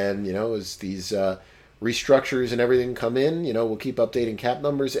week, and as these restructures and everything come in, we'll keep updating cap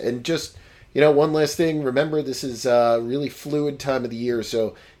numbers. And just, one last thing, remember this is a really fluid time of the year,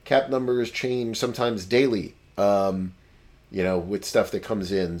 so cap numbers change sometimes daily, with stuff that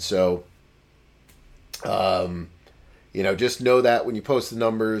comes in. So, just know that when you post the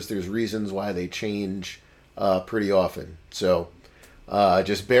numbers, there's reasons why they change pretty often. So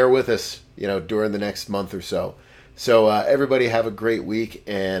just bear with us, during the next month or so. So everybody have a great week,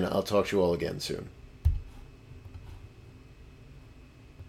 and I'll talk to you all again soon.